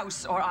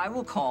house, or I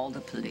will call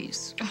the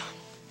police. Oh,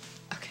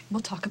 okay,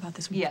 we'll talk about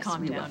this when yes, you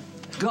calm down.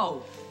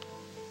 Go.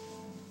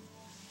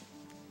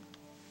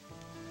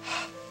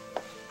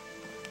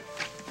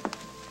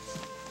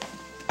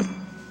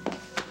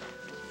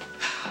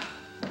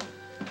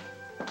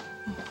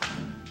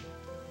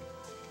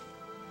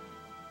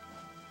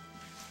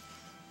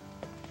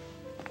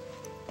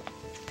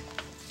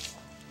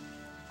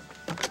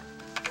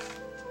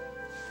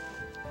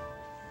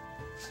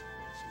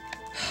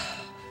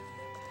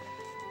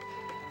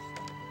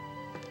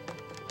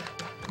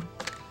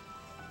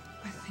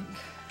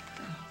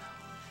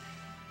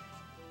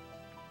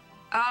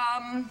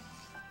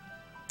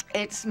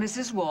 It's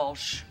Mrs.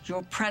 Walsh.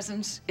 Your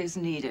presence is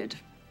needed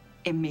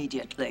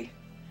immediately.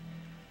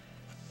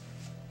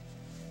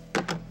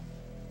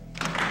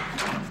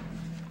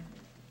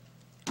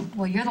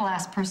 Well, you're the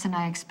last person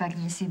I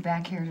expected to see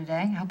back here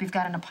today. I hope you've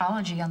got an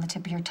apology on the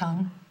tip of your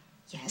tongue.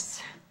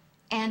 Yes,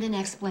 and an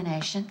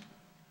explanation.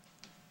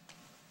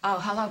 Oh,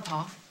 hello,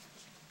 Paul.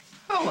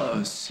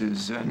 Hello,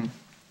 Susan.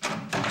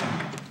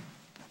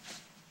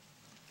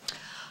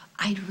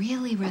 I'd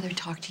really rather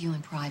talk to you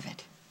in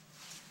private.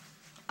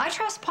 I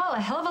trust Paul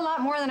a hell of a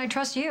lot more than I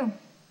trust you.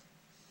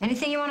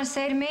 Anything you want to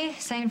say to me,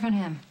 say in front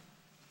of him.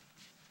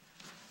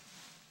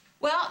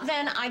 Well,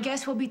 then I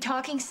guess we'll be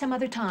talking some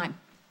other time.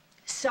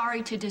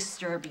 Sorry to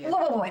disturb you.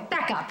 Whoa,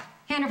 back up.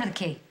 Hand over the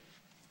key.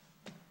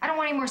 I don't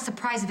want any more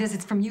surprise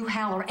visits from you,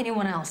 Hal, or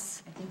anyone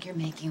else. I think you're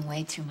making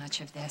way too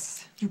much of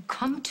this. You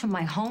come to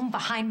my home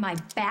behind my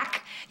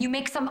back? You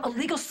make some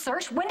illegal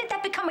search? When did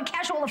that become a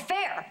casual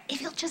affair?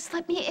 If you'll just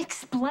let me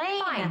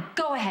explain. Fine,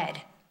 go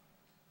ahead.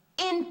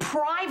 In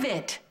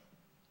private.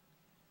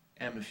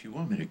 Em, if you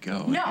want me to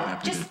go, No, I'd be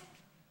happy just...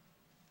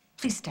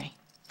 Please stay.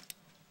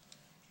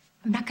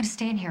 I'm not gonna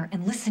stand here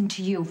and listen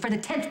to you for the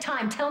 10th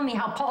time telling me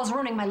how Paul's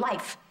ruining my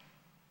life.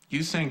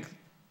 You think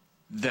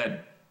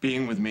that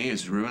being with me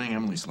is ruining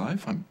Emily's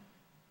life? I'm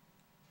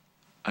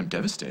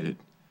devastated.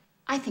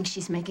 I think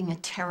she's making a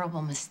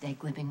terrible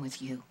mistake living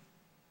with you.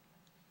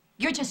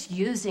 You're just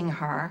using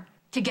her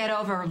to get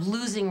over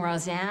losing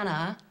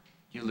Rosanna.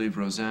 You leave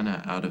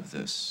Rosanna out of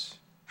this.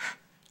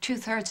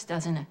 2/3,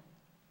 doesn't it?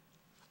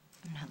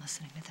 I'm not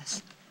listening to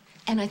this.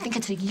 And I think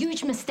it's a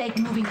huge mistake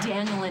moving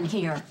Daniel in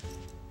here.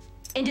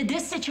 Into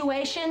this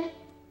situation,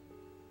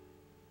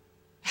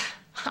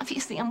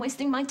 obviously I'm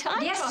wasting my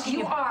time. Yes,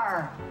 you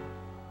are.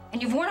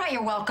 And you've worn out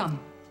your welcome.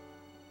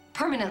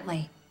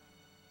 Permanently.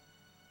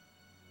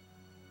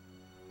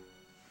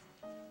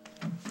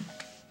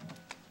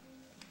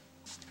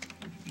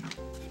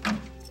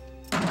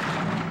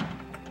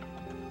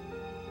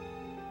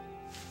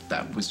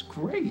 That was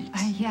great.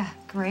 Yeah,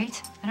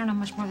 great. I don't know how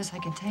much more of this I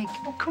can take.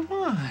 Oh, come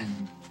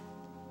on.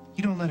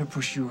 You don't let her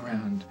push you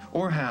around.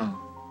 Or how?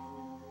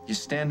 You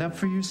stand up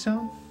for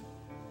yourself?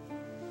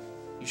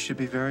 You should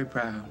be very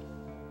proud.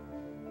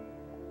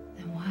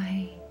 Then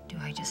why do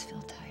I just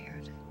feel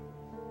tired?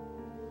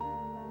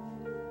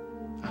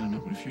 I don't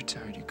know, but if you're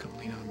tired, you come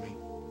lean on me.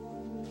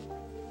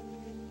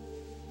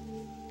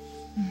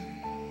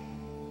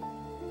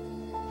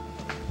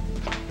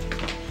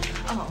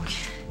 Oh,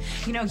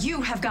 you know,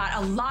 you have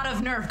got a lot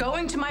of nerve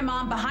going to my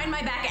mom behind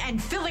my back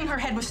and filling her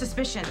head with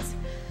suspicions.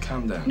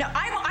 Calm down. No,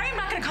 I am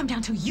not gonna calm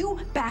down till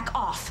you back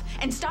off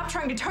and stop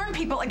trying to turn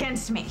people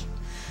against me.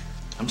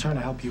 I'm trying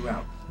to help you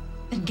out.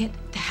 Then get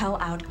the hell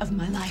out of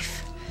my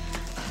life.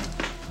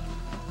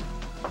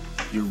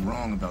 You're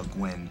wrong about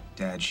Gwen,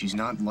 Dad. She's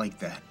not like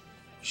that.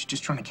 She's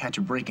just trying to catch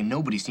a break, and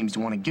nobody seems to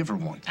want to give her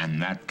one.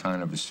 And that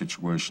kind of a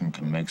situation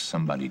can make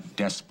somebody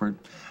desperate,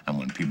 and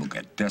when people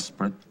get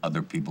desperate,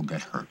 other people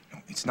get hurt. No,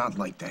 it's not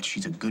like that.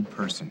 She's a good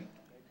person.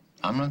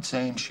 I'm not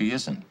saying she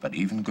isn't, but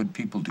even good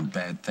people do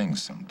bad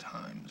things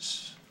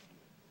sometimes.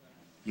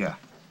 Yeah,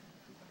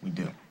 we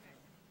do.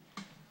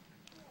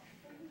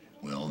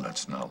 Well,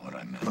 that's not what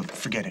I meant. Look,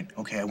 forget it,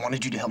 okay? I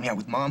wanted you to help me out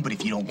with Mom, but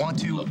if you don't want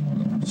to... Look,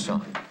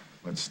 son,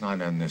 let's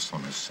not end this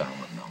on a sour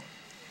note.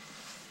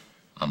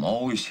 I'm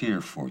always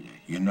here for you.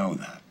 You know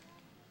that.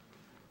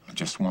 I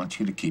just want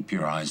you to keep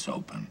your eyes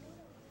open.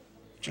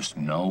 Just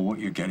know what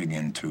you're getting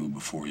into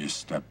before you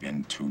step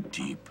in too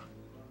deep.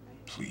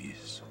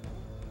 Please.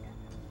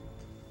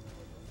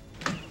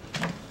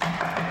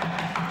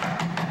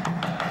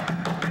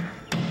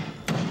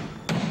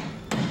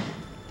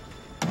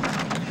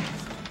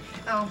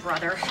 Oh,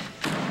 brother.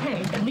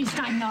 Hey, at least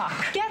I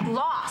knock. Get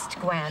lost,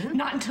 Gwen.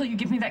 Not until you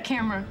give me that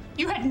camera.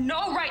 You had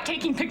no right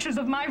taking pictures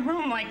of my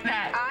room like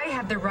that. I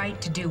have the right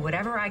to do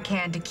whatever I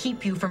can to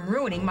keep you from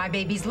ruining my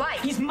baby's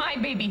life. He's my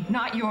baby,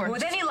 not yours.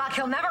 With any luck,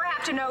 he'll never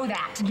have to know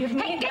that. Give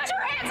me Hey, get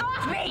your hands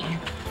off me!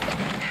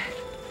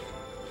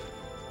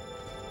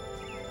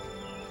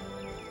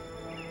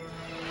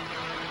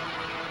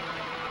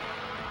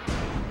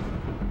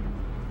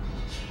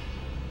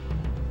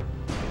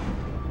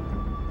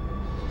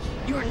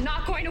 You're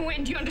not going to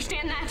win. Do you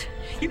understand that?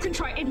 You can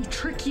try any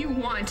trick you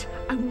want.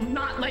 I will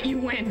not let you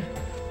win.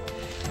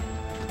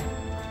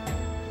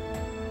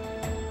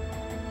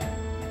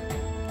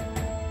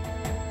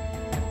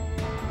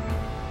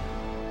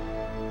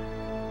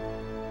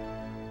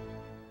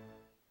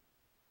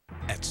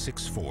 At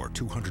 6'4",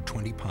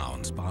 220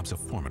 pounds, Bob's a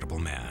formidable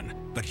man.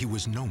 But he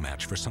was no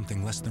match for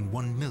something less than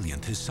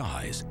 1/1,000,000th his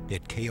size.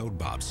 It KO'd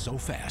Bob so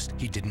fast,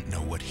 he didn't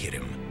know what hit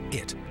him.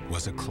 It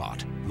was a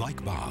clot.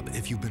 Like Bob,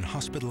 if you've been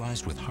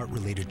hospitalized with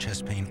heart-related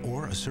chest pain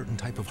or a certain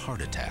type of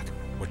heart attack,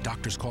 what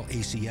doctors call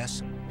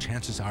ACS,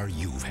 chances are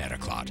you've had a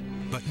clot.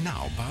 But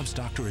now, Bob's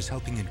doctor is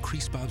helping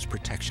increase Bob's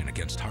protection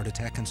against heart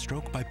attack and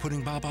stroke by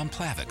putting Bob on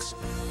Plavix.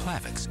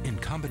 Plavix, in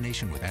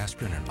combination with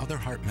aspirin and other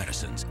heart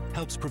medicines,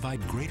 helps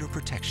provide greater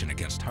protection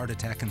against heart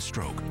attack and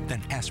stroke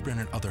than aspirin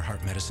and other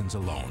heart medicines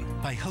alone,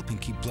 by helping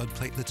keep blood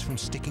platelets from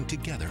sticking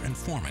together and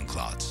forming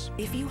clots.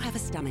 If you have a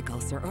stomach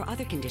ulcer or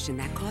other condition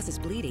that causes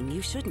bleeding,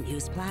 you shouldn't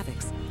use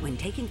Plavix. When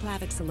taking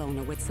Plavix alone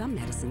or with some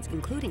medicines,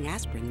 including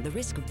aspirin, the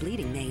risk of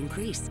bleeding may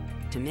increase.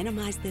 To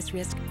minimize this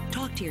risk,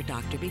 talk to your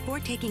doctor before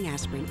taking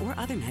aspirin or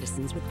other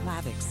medicines with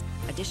Plavix.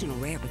 Additional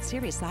rare but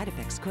serious side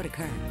effects could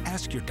occur.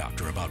 Ask your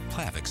doctor about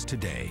Plavix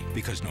today,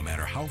 because no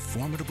matter how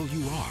formidable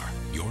you are,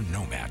 you're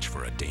no match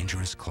for a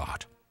dangerous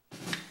clot.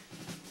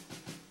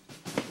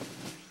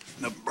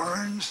 The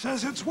burn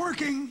says it's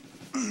working.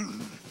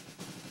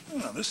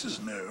 Oh, this is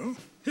new.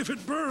 If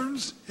it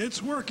burns,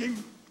 it's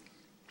working.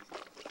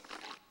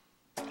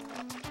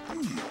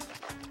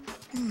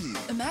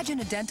 Imagine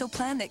a dental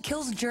plan that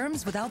kills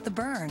germs without the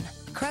burn.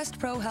 Crest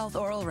Pro Health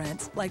Oral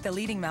Rinse, like the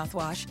leading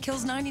mouthwash,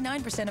 kills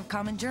 99% of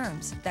common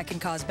germs that can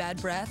cause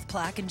bad breath,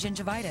 plaque, and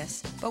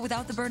gingivitis, but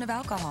without the burn of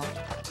alcohol.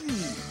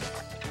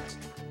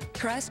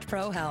 Crest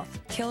Pro Health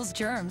kills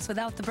germs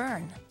without the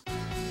burn.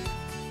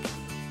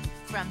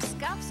 From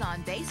scuffs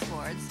on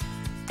baseboards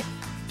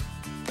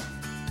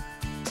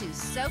to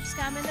soap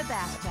scum in the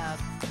bathtub,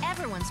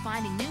 everyone's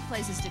finding new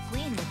places to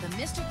clean with the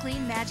Mr.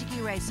 Clean Magic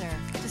Eraser.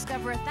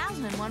 Discover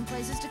 1,001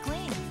 places to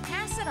clean.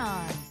 Pass it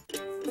on.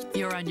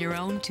 You're on your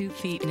own 2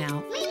 feet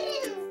now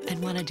and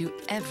want to do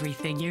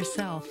everything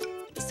yourself.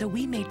 So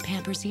we made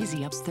Pampers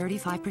Easy Ups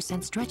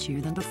 35%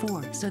 stretchier than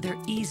before, so they're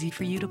easy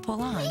for you to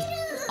pull on.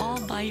 All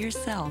by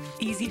yourself.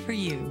 Easy for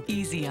you.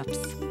 Easy Ups.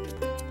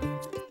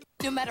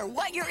 No matter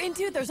what you're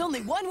into, there's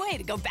only one way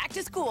to go back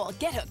to school.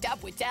 Get hooked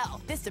up with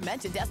Dell. This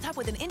Dimension desktop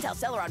with an Intel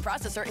Celeron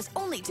processor is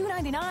only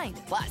 $299.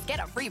 Plus, get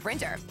a free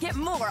printer. Get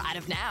more out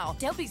of now.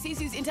 Dell PCs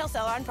use Intel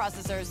Celeron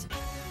processors.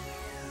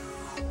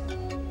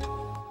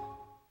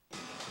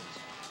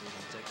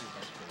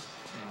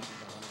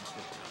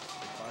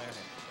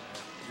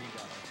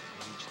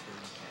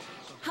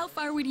 How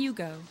far would you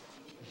go?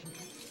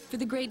 For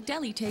the great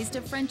deli taste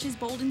of French's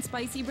bold and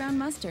spicy brown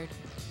mustard.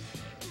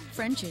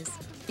 French's.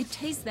 It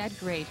tastes that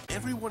great.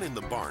 Everyone in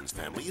the Barnes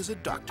family is a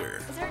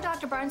doctor. Is there a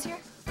Dr. Barnes here?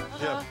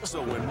 Yeah.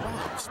 So when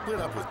Mom split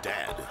up with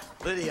Dad,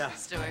 Lydia.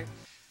 Stuart.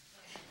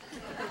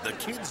 the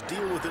kids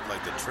deal with it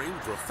like the trained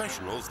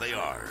professionals they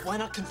are. Why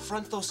not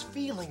confront those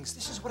feelings?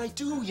 This is what I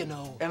do, you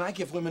know. And I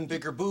give women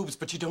bigger boobs,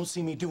 but you don't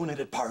see me doing it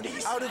at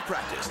parties. Out of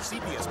Practice,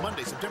 CBS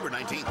Monday, September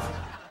 19th.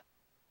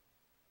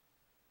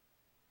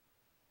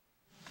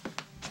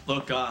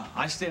 Look,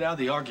 I stayed out of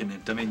the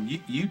argument. I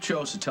mean, you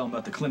chose to tell him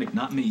about the clinic,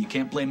 not me. You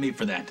can't blame me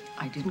for that.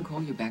 I didn't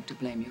call you back to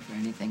blame you for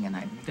anything, and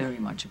I very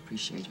much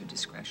appreciate your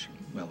discretion.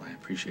 Well, I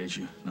appreciate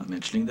you not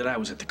mentioning that I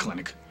was at the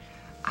clinic.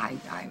 I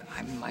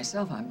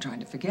myself, I'm trying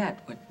to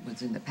forget what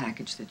was in the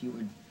package that you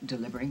were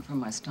delivering for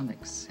my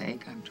stomach's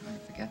sake. I'm trying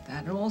to forget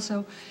that. And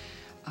also,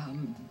 I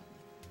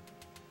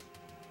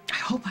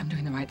hope I'm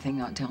doing the right thing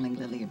not telling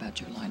Lily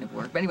about your line of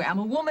work. But anyway, I'm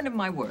a woman of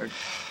my word.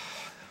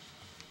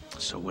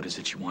 So what is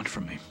it you want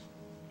from me?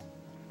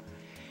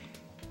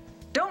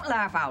 Don't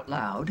laugh out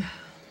loud.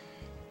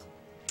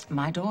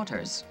 My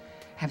daughters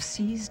have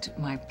seized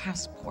my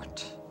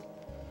passport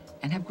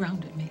and have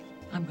grounded me.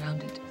 I'm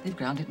grounded. They've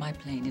grounded my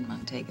plane in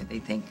Montega. They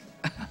think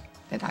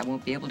that I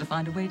won't be able to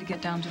find a way to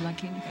get down to La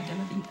Clinica de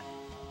la Vida.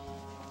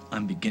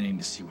 I'm beginning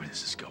to see where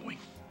this is going.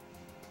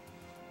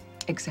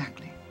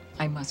 Exactly.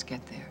 I must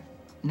get there.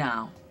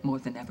 Now, more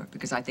than ever,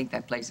 because I think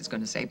that place is going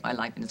to save my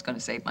life and it's going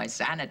to save my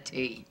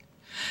sanity.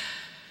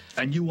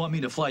 And you want me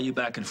to fly you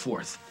back and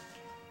forth?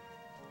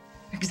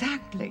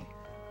 Exactly.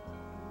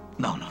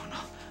 No.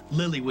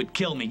 Lily would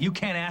kill me. You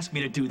can't ask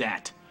me to do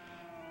that.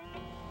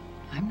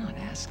 I'm not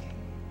asking.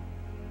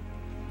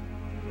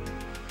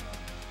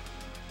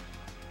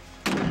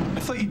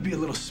 I thought you'd be a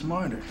little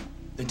smarter.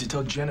 than to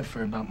tell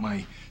Jennifer about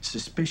my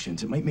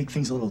suspicions. It might make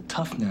things a little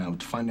tough now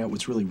to find out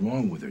what's really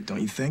wrong with her,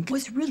 don't you think?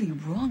 What's really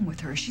wrong with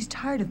her? She's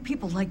tired of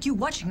people like you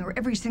watching her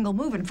every single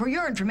move. And for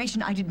your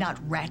information, I did not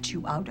rat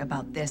you out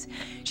about this.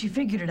 She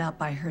figured it out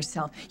by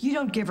herself. You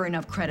don't give her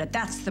enough credit.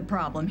 That's the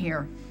problem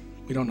here.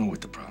 We don't know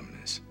what the problem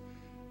is,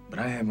 but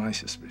I have my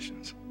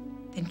suspicions.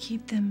 Then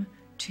keep them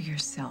to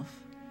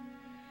yourself.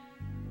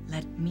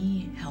 Let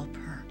me help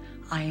her.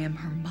 I am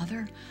her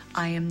mother.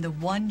 I am the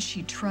one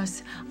she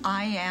trusts.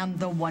 I am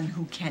the one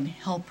who can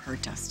help her,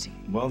 Dusty.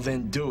 Well,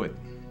 then do it.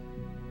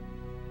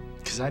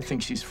 Because I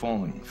think she's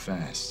falling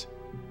fast.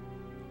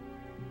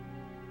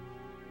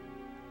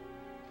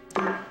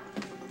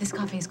 This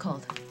coffee is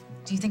cold.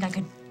 Do you think I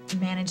could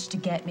manage to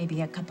get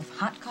maybe a cup of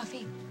hot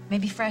coffee?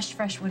 Maybe fresh.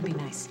 Fresh would be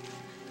nice.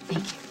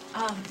 Thank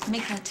you.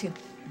 Make that too.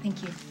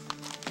 Thank you.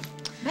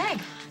 Meg,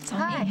 it's on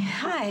hi. me.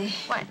 Hi.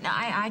 What? No,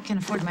 I can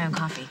afford my own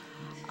coffee.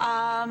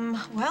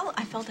 Well,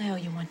 I felt I owe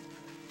you one.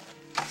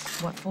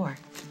 What for?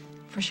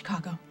 For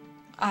Chicago.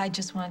 I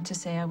just wanted to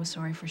say I was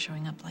sorry for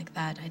showing up like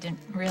that. I didn't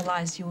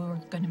realize you were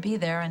going to be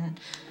there, and,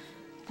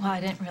 well,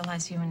 I didn't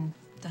realize you and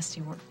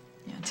Dusty were,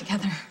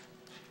 together.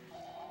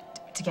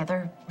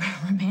 Together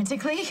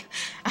romantically?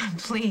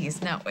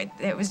 Please, no.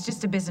 It was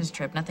just a business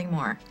trip, nothing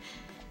more.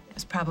 It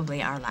was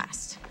probably our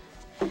last.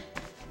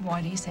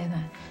 Why do you say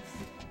that?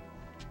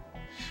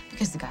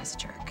 Because the guy's a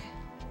jerk.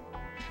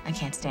 I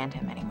can't stand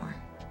him anymore.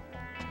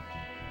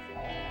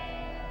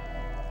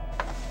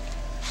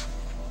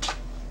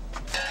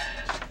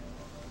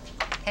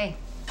 Hey,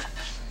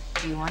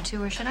 do you want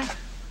to or should I?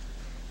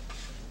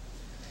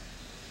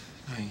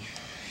 Hey,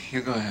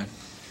 you go ahead.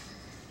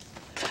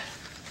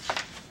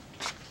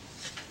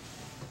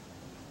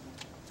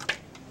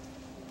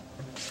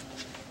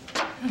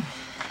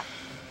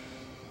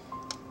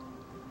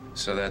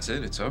 So that's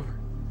it, it's over.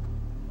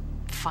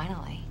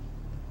 Finally.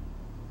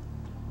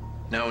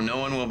 No, no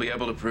one will be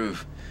able to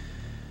prove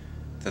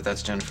that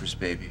that's Jennifer's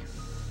baby.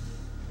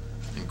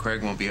 And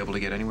Craig won't be able to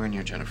get anywhere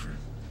near Jennifer.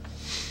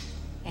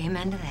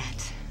 Amen to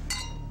that.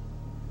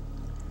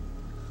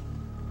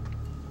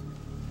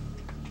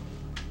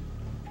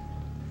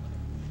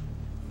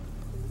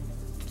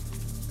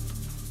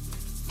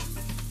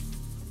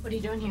 What are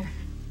you doing here?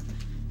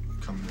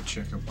 Coming to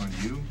check up on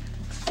you?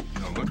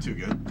 You don't look too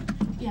good.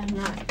 Yeah, I'm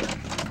not.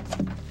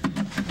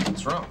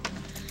 What's wrong?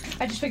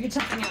 I just figured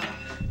something out.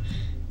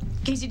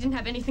 Casey didn't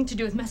have anything to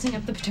do with messing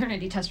up the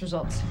paternity test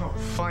results. Oh,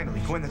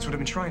 finally. Gwen, that's what I've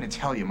been trying to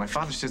tell you. My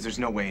father says there's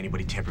no way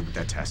anybody tampered with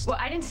that test. Well,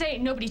 I didn't say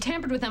nobody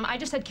tampered with them. I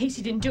just said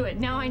Casey didn't do it.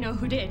 Now I know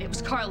who did. It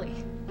was Carly.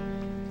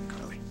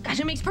 Carly? Gosh,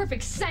 it makes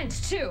perfect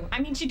sense, too. I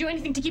mean, she'd do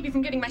anything to keep you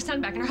from getting my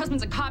son back, and her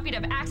husband's a copy to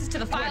have access to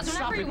the files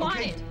whenever he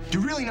wanted.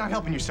 You're really not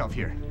helping yourself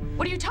here.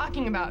 What are you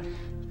talking about?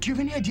 Do you have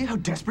any idea how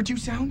desperate you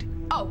sound?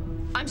 Oh,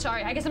 I'm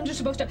sorry. I guess I'm just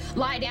supposed to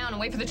lie down and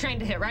wait for the train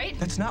to hit, right?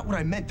 That's not what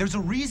I meant. There's a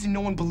reason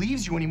no one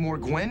believes you anymore,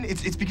 Gwen.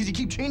 It's because you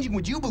keep changing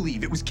what you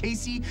believe. It was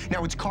Casey,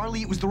 now it's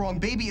Carly, it was the wrong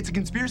baby, it's a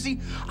conspiracy.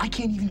 I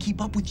can't even keep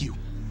up with you.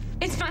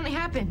 It's finally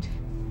happened.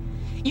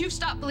 You've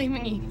stopped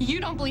believing me. You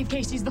don't believe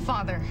Casey's the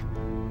father.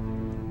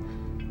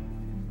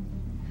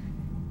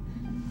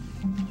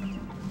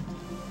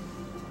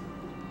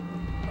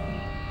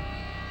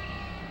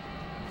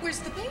 Where's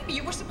the baby?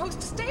 You were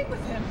supposed to stay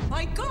with him.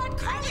 My God,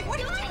 Carly, what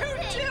did you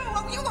do?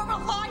 Oh, you are a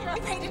liar.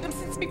 You've hated him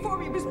since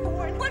before he was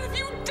born. What have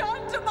you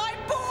done to my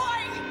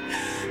boy?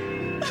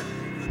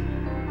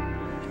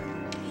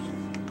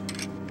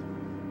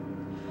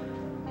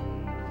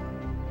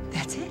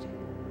 That's it.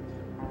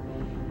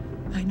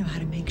 I know how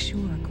to make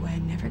sure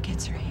Gwen never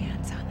gets her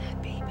hands on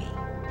that baby.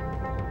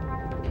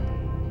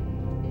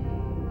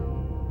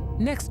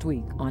 Next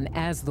week on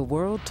As the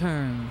World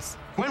Turns.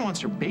 Gwen wants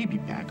her baby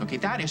back, okay?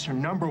 That is her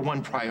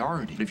 #1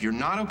 priority. But if you're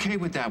not okay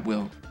with that,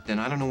 Will, then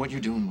I don't know what you're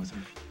doing with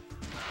her.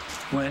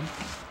 Gwen,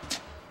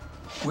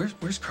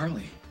 where's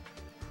Carly?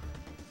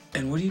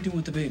 And what are you doing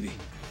with the baby?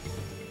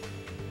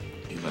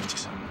 He left you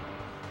something.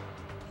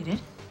 You did?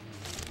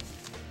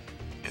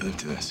 He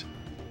left you this.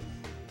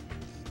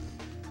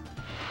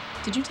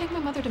 Did you take my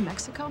mother to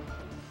Mexico?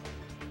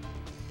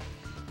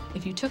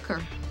 If you took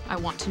her, I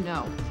want to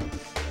know.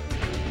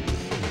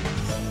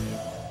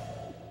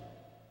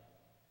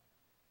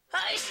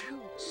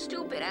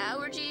 Stupid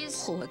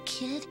allergies. Poor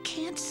kid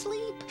can't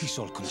sleep. He's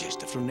all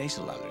congested from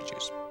nasal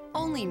allergies.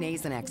 Only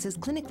Nasonex is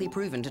clinically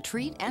proven to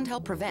treat and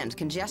help prevent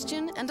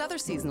congestion and other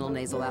seasonal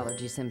nasal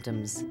allergy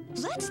symptoms.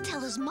 Let's tell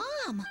his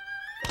mom.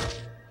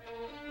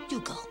 You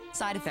go.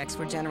 Side effects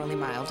were generally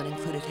mild and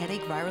included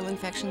headache, viral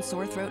infection,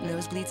 sore throat,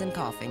 nosebleeds, and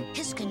coughing.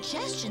 His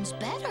congestion's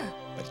better.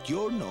 But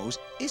your nose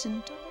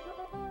isn't.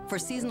 For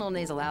seasonal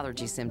nasal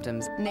allergy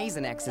symptoms,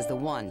 Nasonex is the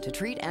one to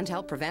treat and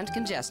help prevent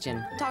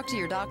congestion. Talk to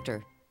your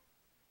doctor.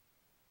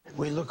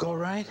 We look all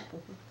right?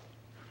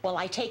 Well,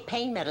 I take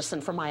pain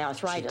medicine for my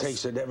arthritis. She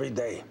takes it every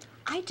day.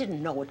 I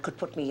didn't know it could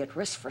put me at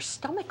risk for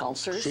stomach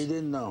ulcers. She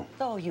didn't know.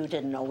 Oh, you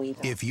didn't know either.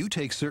 If you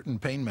take certain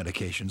pain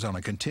medications on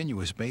a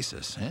continuous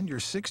basis and you're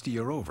 60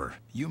 or over,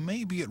 you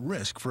may be at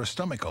risk for a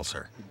stomach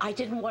ulcer. I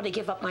didn't want to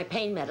give up my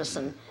pain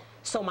medicine,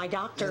 So my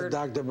doctor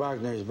Dr.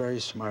 Wagner is a very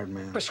smart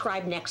man.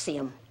 prescribed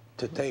Nexium.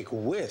 To take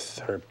with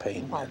her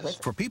pain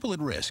medicine. For people at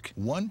risk,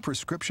 one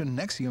prescription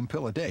Nexium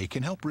pill a day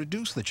can help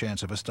reduce the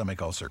chance of a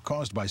stomach ulcer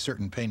caused by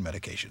certain pain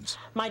medications.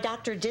 My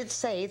doctor did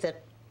say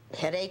that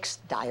headaches,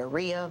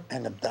 diarrhea,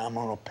 and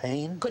abdominal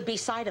pain could be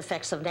side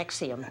effects of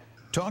Nexium.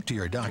 Talk to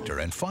your doctor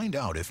and find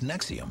out if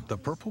Nexium, the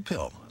purple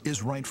pill,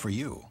 is right for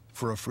you.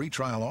 For a free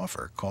trial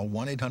offer, call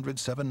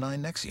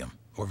 1-800-79-NEXIUM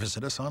or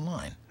visit us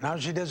online. Now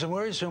she doesn't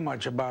worry so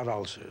much about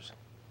ulcers.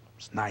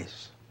 It's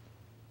nice.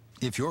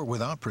 If you're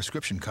without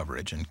prescription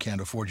coverage and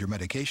can't afford your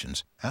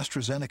medications,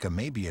 AstraZeneca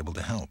may be able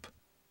to help.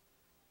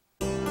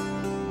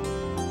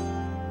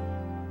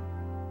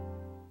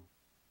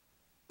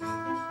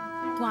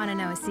 Want to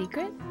know a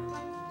secret?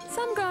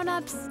 Some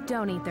grown-ups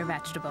don't eat their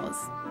vegetables.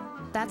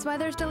 That's why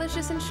there's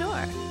Delicious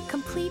Ensure.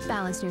 Complete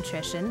balanced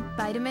nutrition,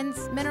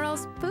 vitamins,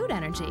 minerals, food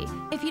energy.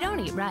 If you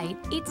don't eat right,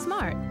 eat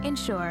smart.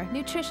 Ensure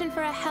nutrition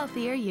for a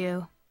healthier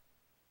you.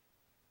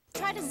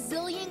 Tried a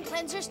zillion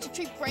cleansers to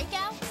treat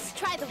breakouts?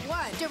 Try the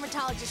one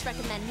dermatologists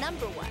recommend #1.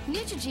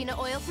 Neutrogena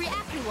Oil-Free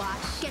Acne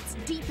Wash gets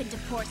deep into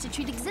pores to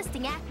treat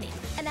existing acne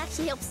and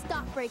actually helps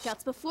stop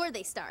breakouts before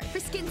they start. For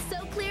skin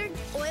so cleared,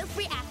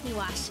 Oil-Free Acne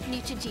Wash,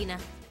 Neutrogena.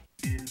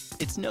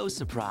 It's no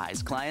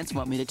surprise clients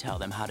want me to tell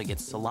them how to get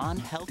salon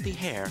healthy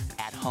hair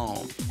at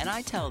home. And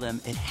I tell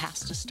them it has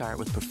to start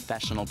with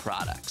professional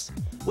products,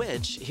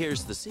 which,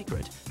 here's the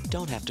secret,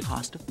 don't have to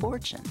cost a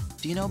fortune.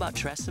 Do you know about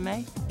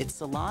Tresemme? It's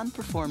salon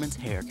performance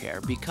hair care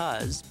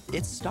because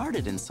it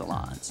started in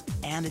salons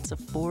and it's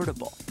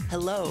affordable.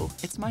 Hello,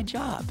 it's my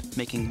job,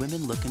 making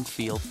women look and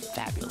feel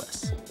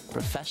fabulous.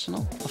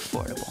 Professional,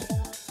 affordable.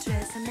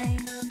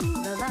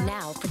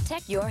 Now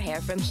protect your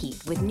hair from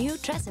heat with new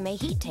Tresemme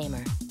Heat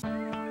Tamer.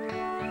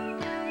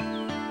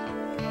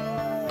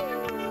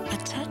 A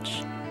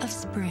touch of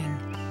spring.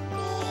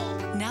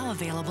 Now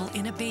available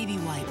in a baby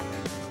wipe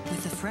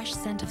with the fresh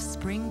scent of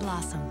spring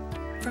blossom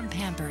from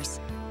Pampers.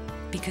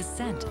 Because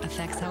scent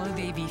affects how a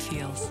baby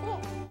feels.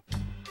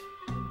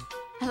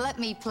 Let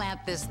me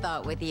plant this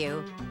thought with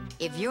you.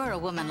 If you're a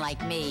woman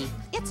like me,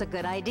 it's a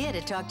good idea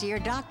to talk to your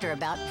doctor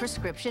about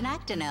prescription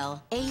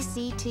Actonel.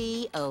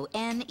 A-C-T-O-N-E-L.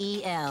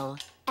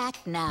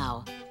 Act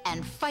now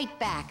and fight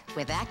back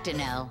with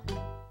Actonel.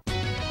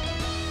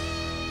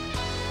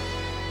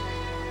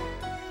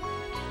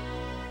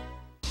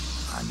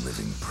 I'm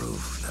living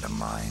proof that a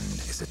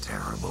mind is a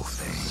terrible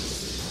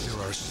thing.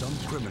 There are some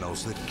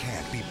criminals that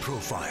can't be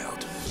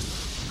profiled.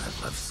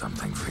 I've left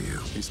something for you.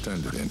 He's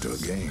turned it into a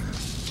game.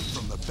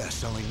 From the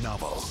best-selling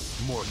novel,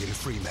 Morgan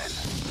Freeman,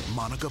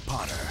 Monica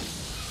Potter.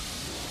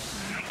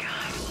 Oh my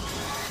God.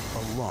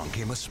 Along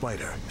Came a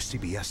Spider,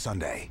 CBS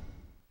Sunday.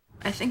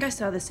 I think I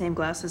saw the same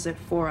glasses at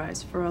Four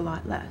Eyes for a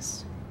lot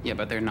less. Yeah,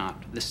 but they're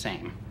not the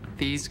same.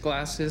 These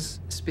glasses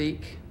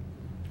speak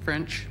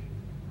French.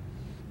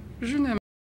 Je n'aime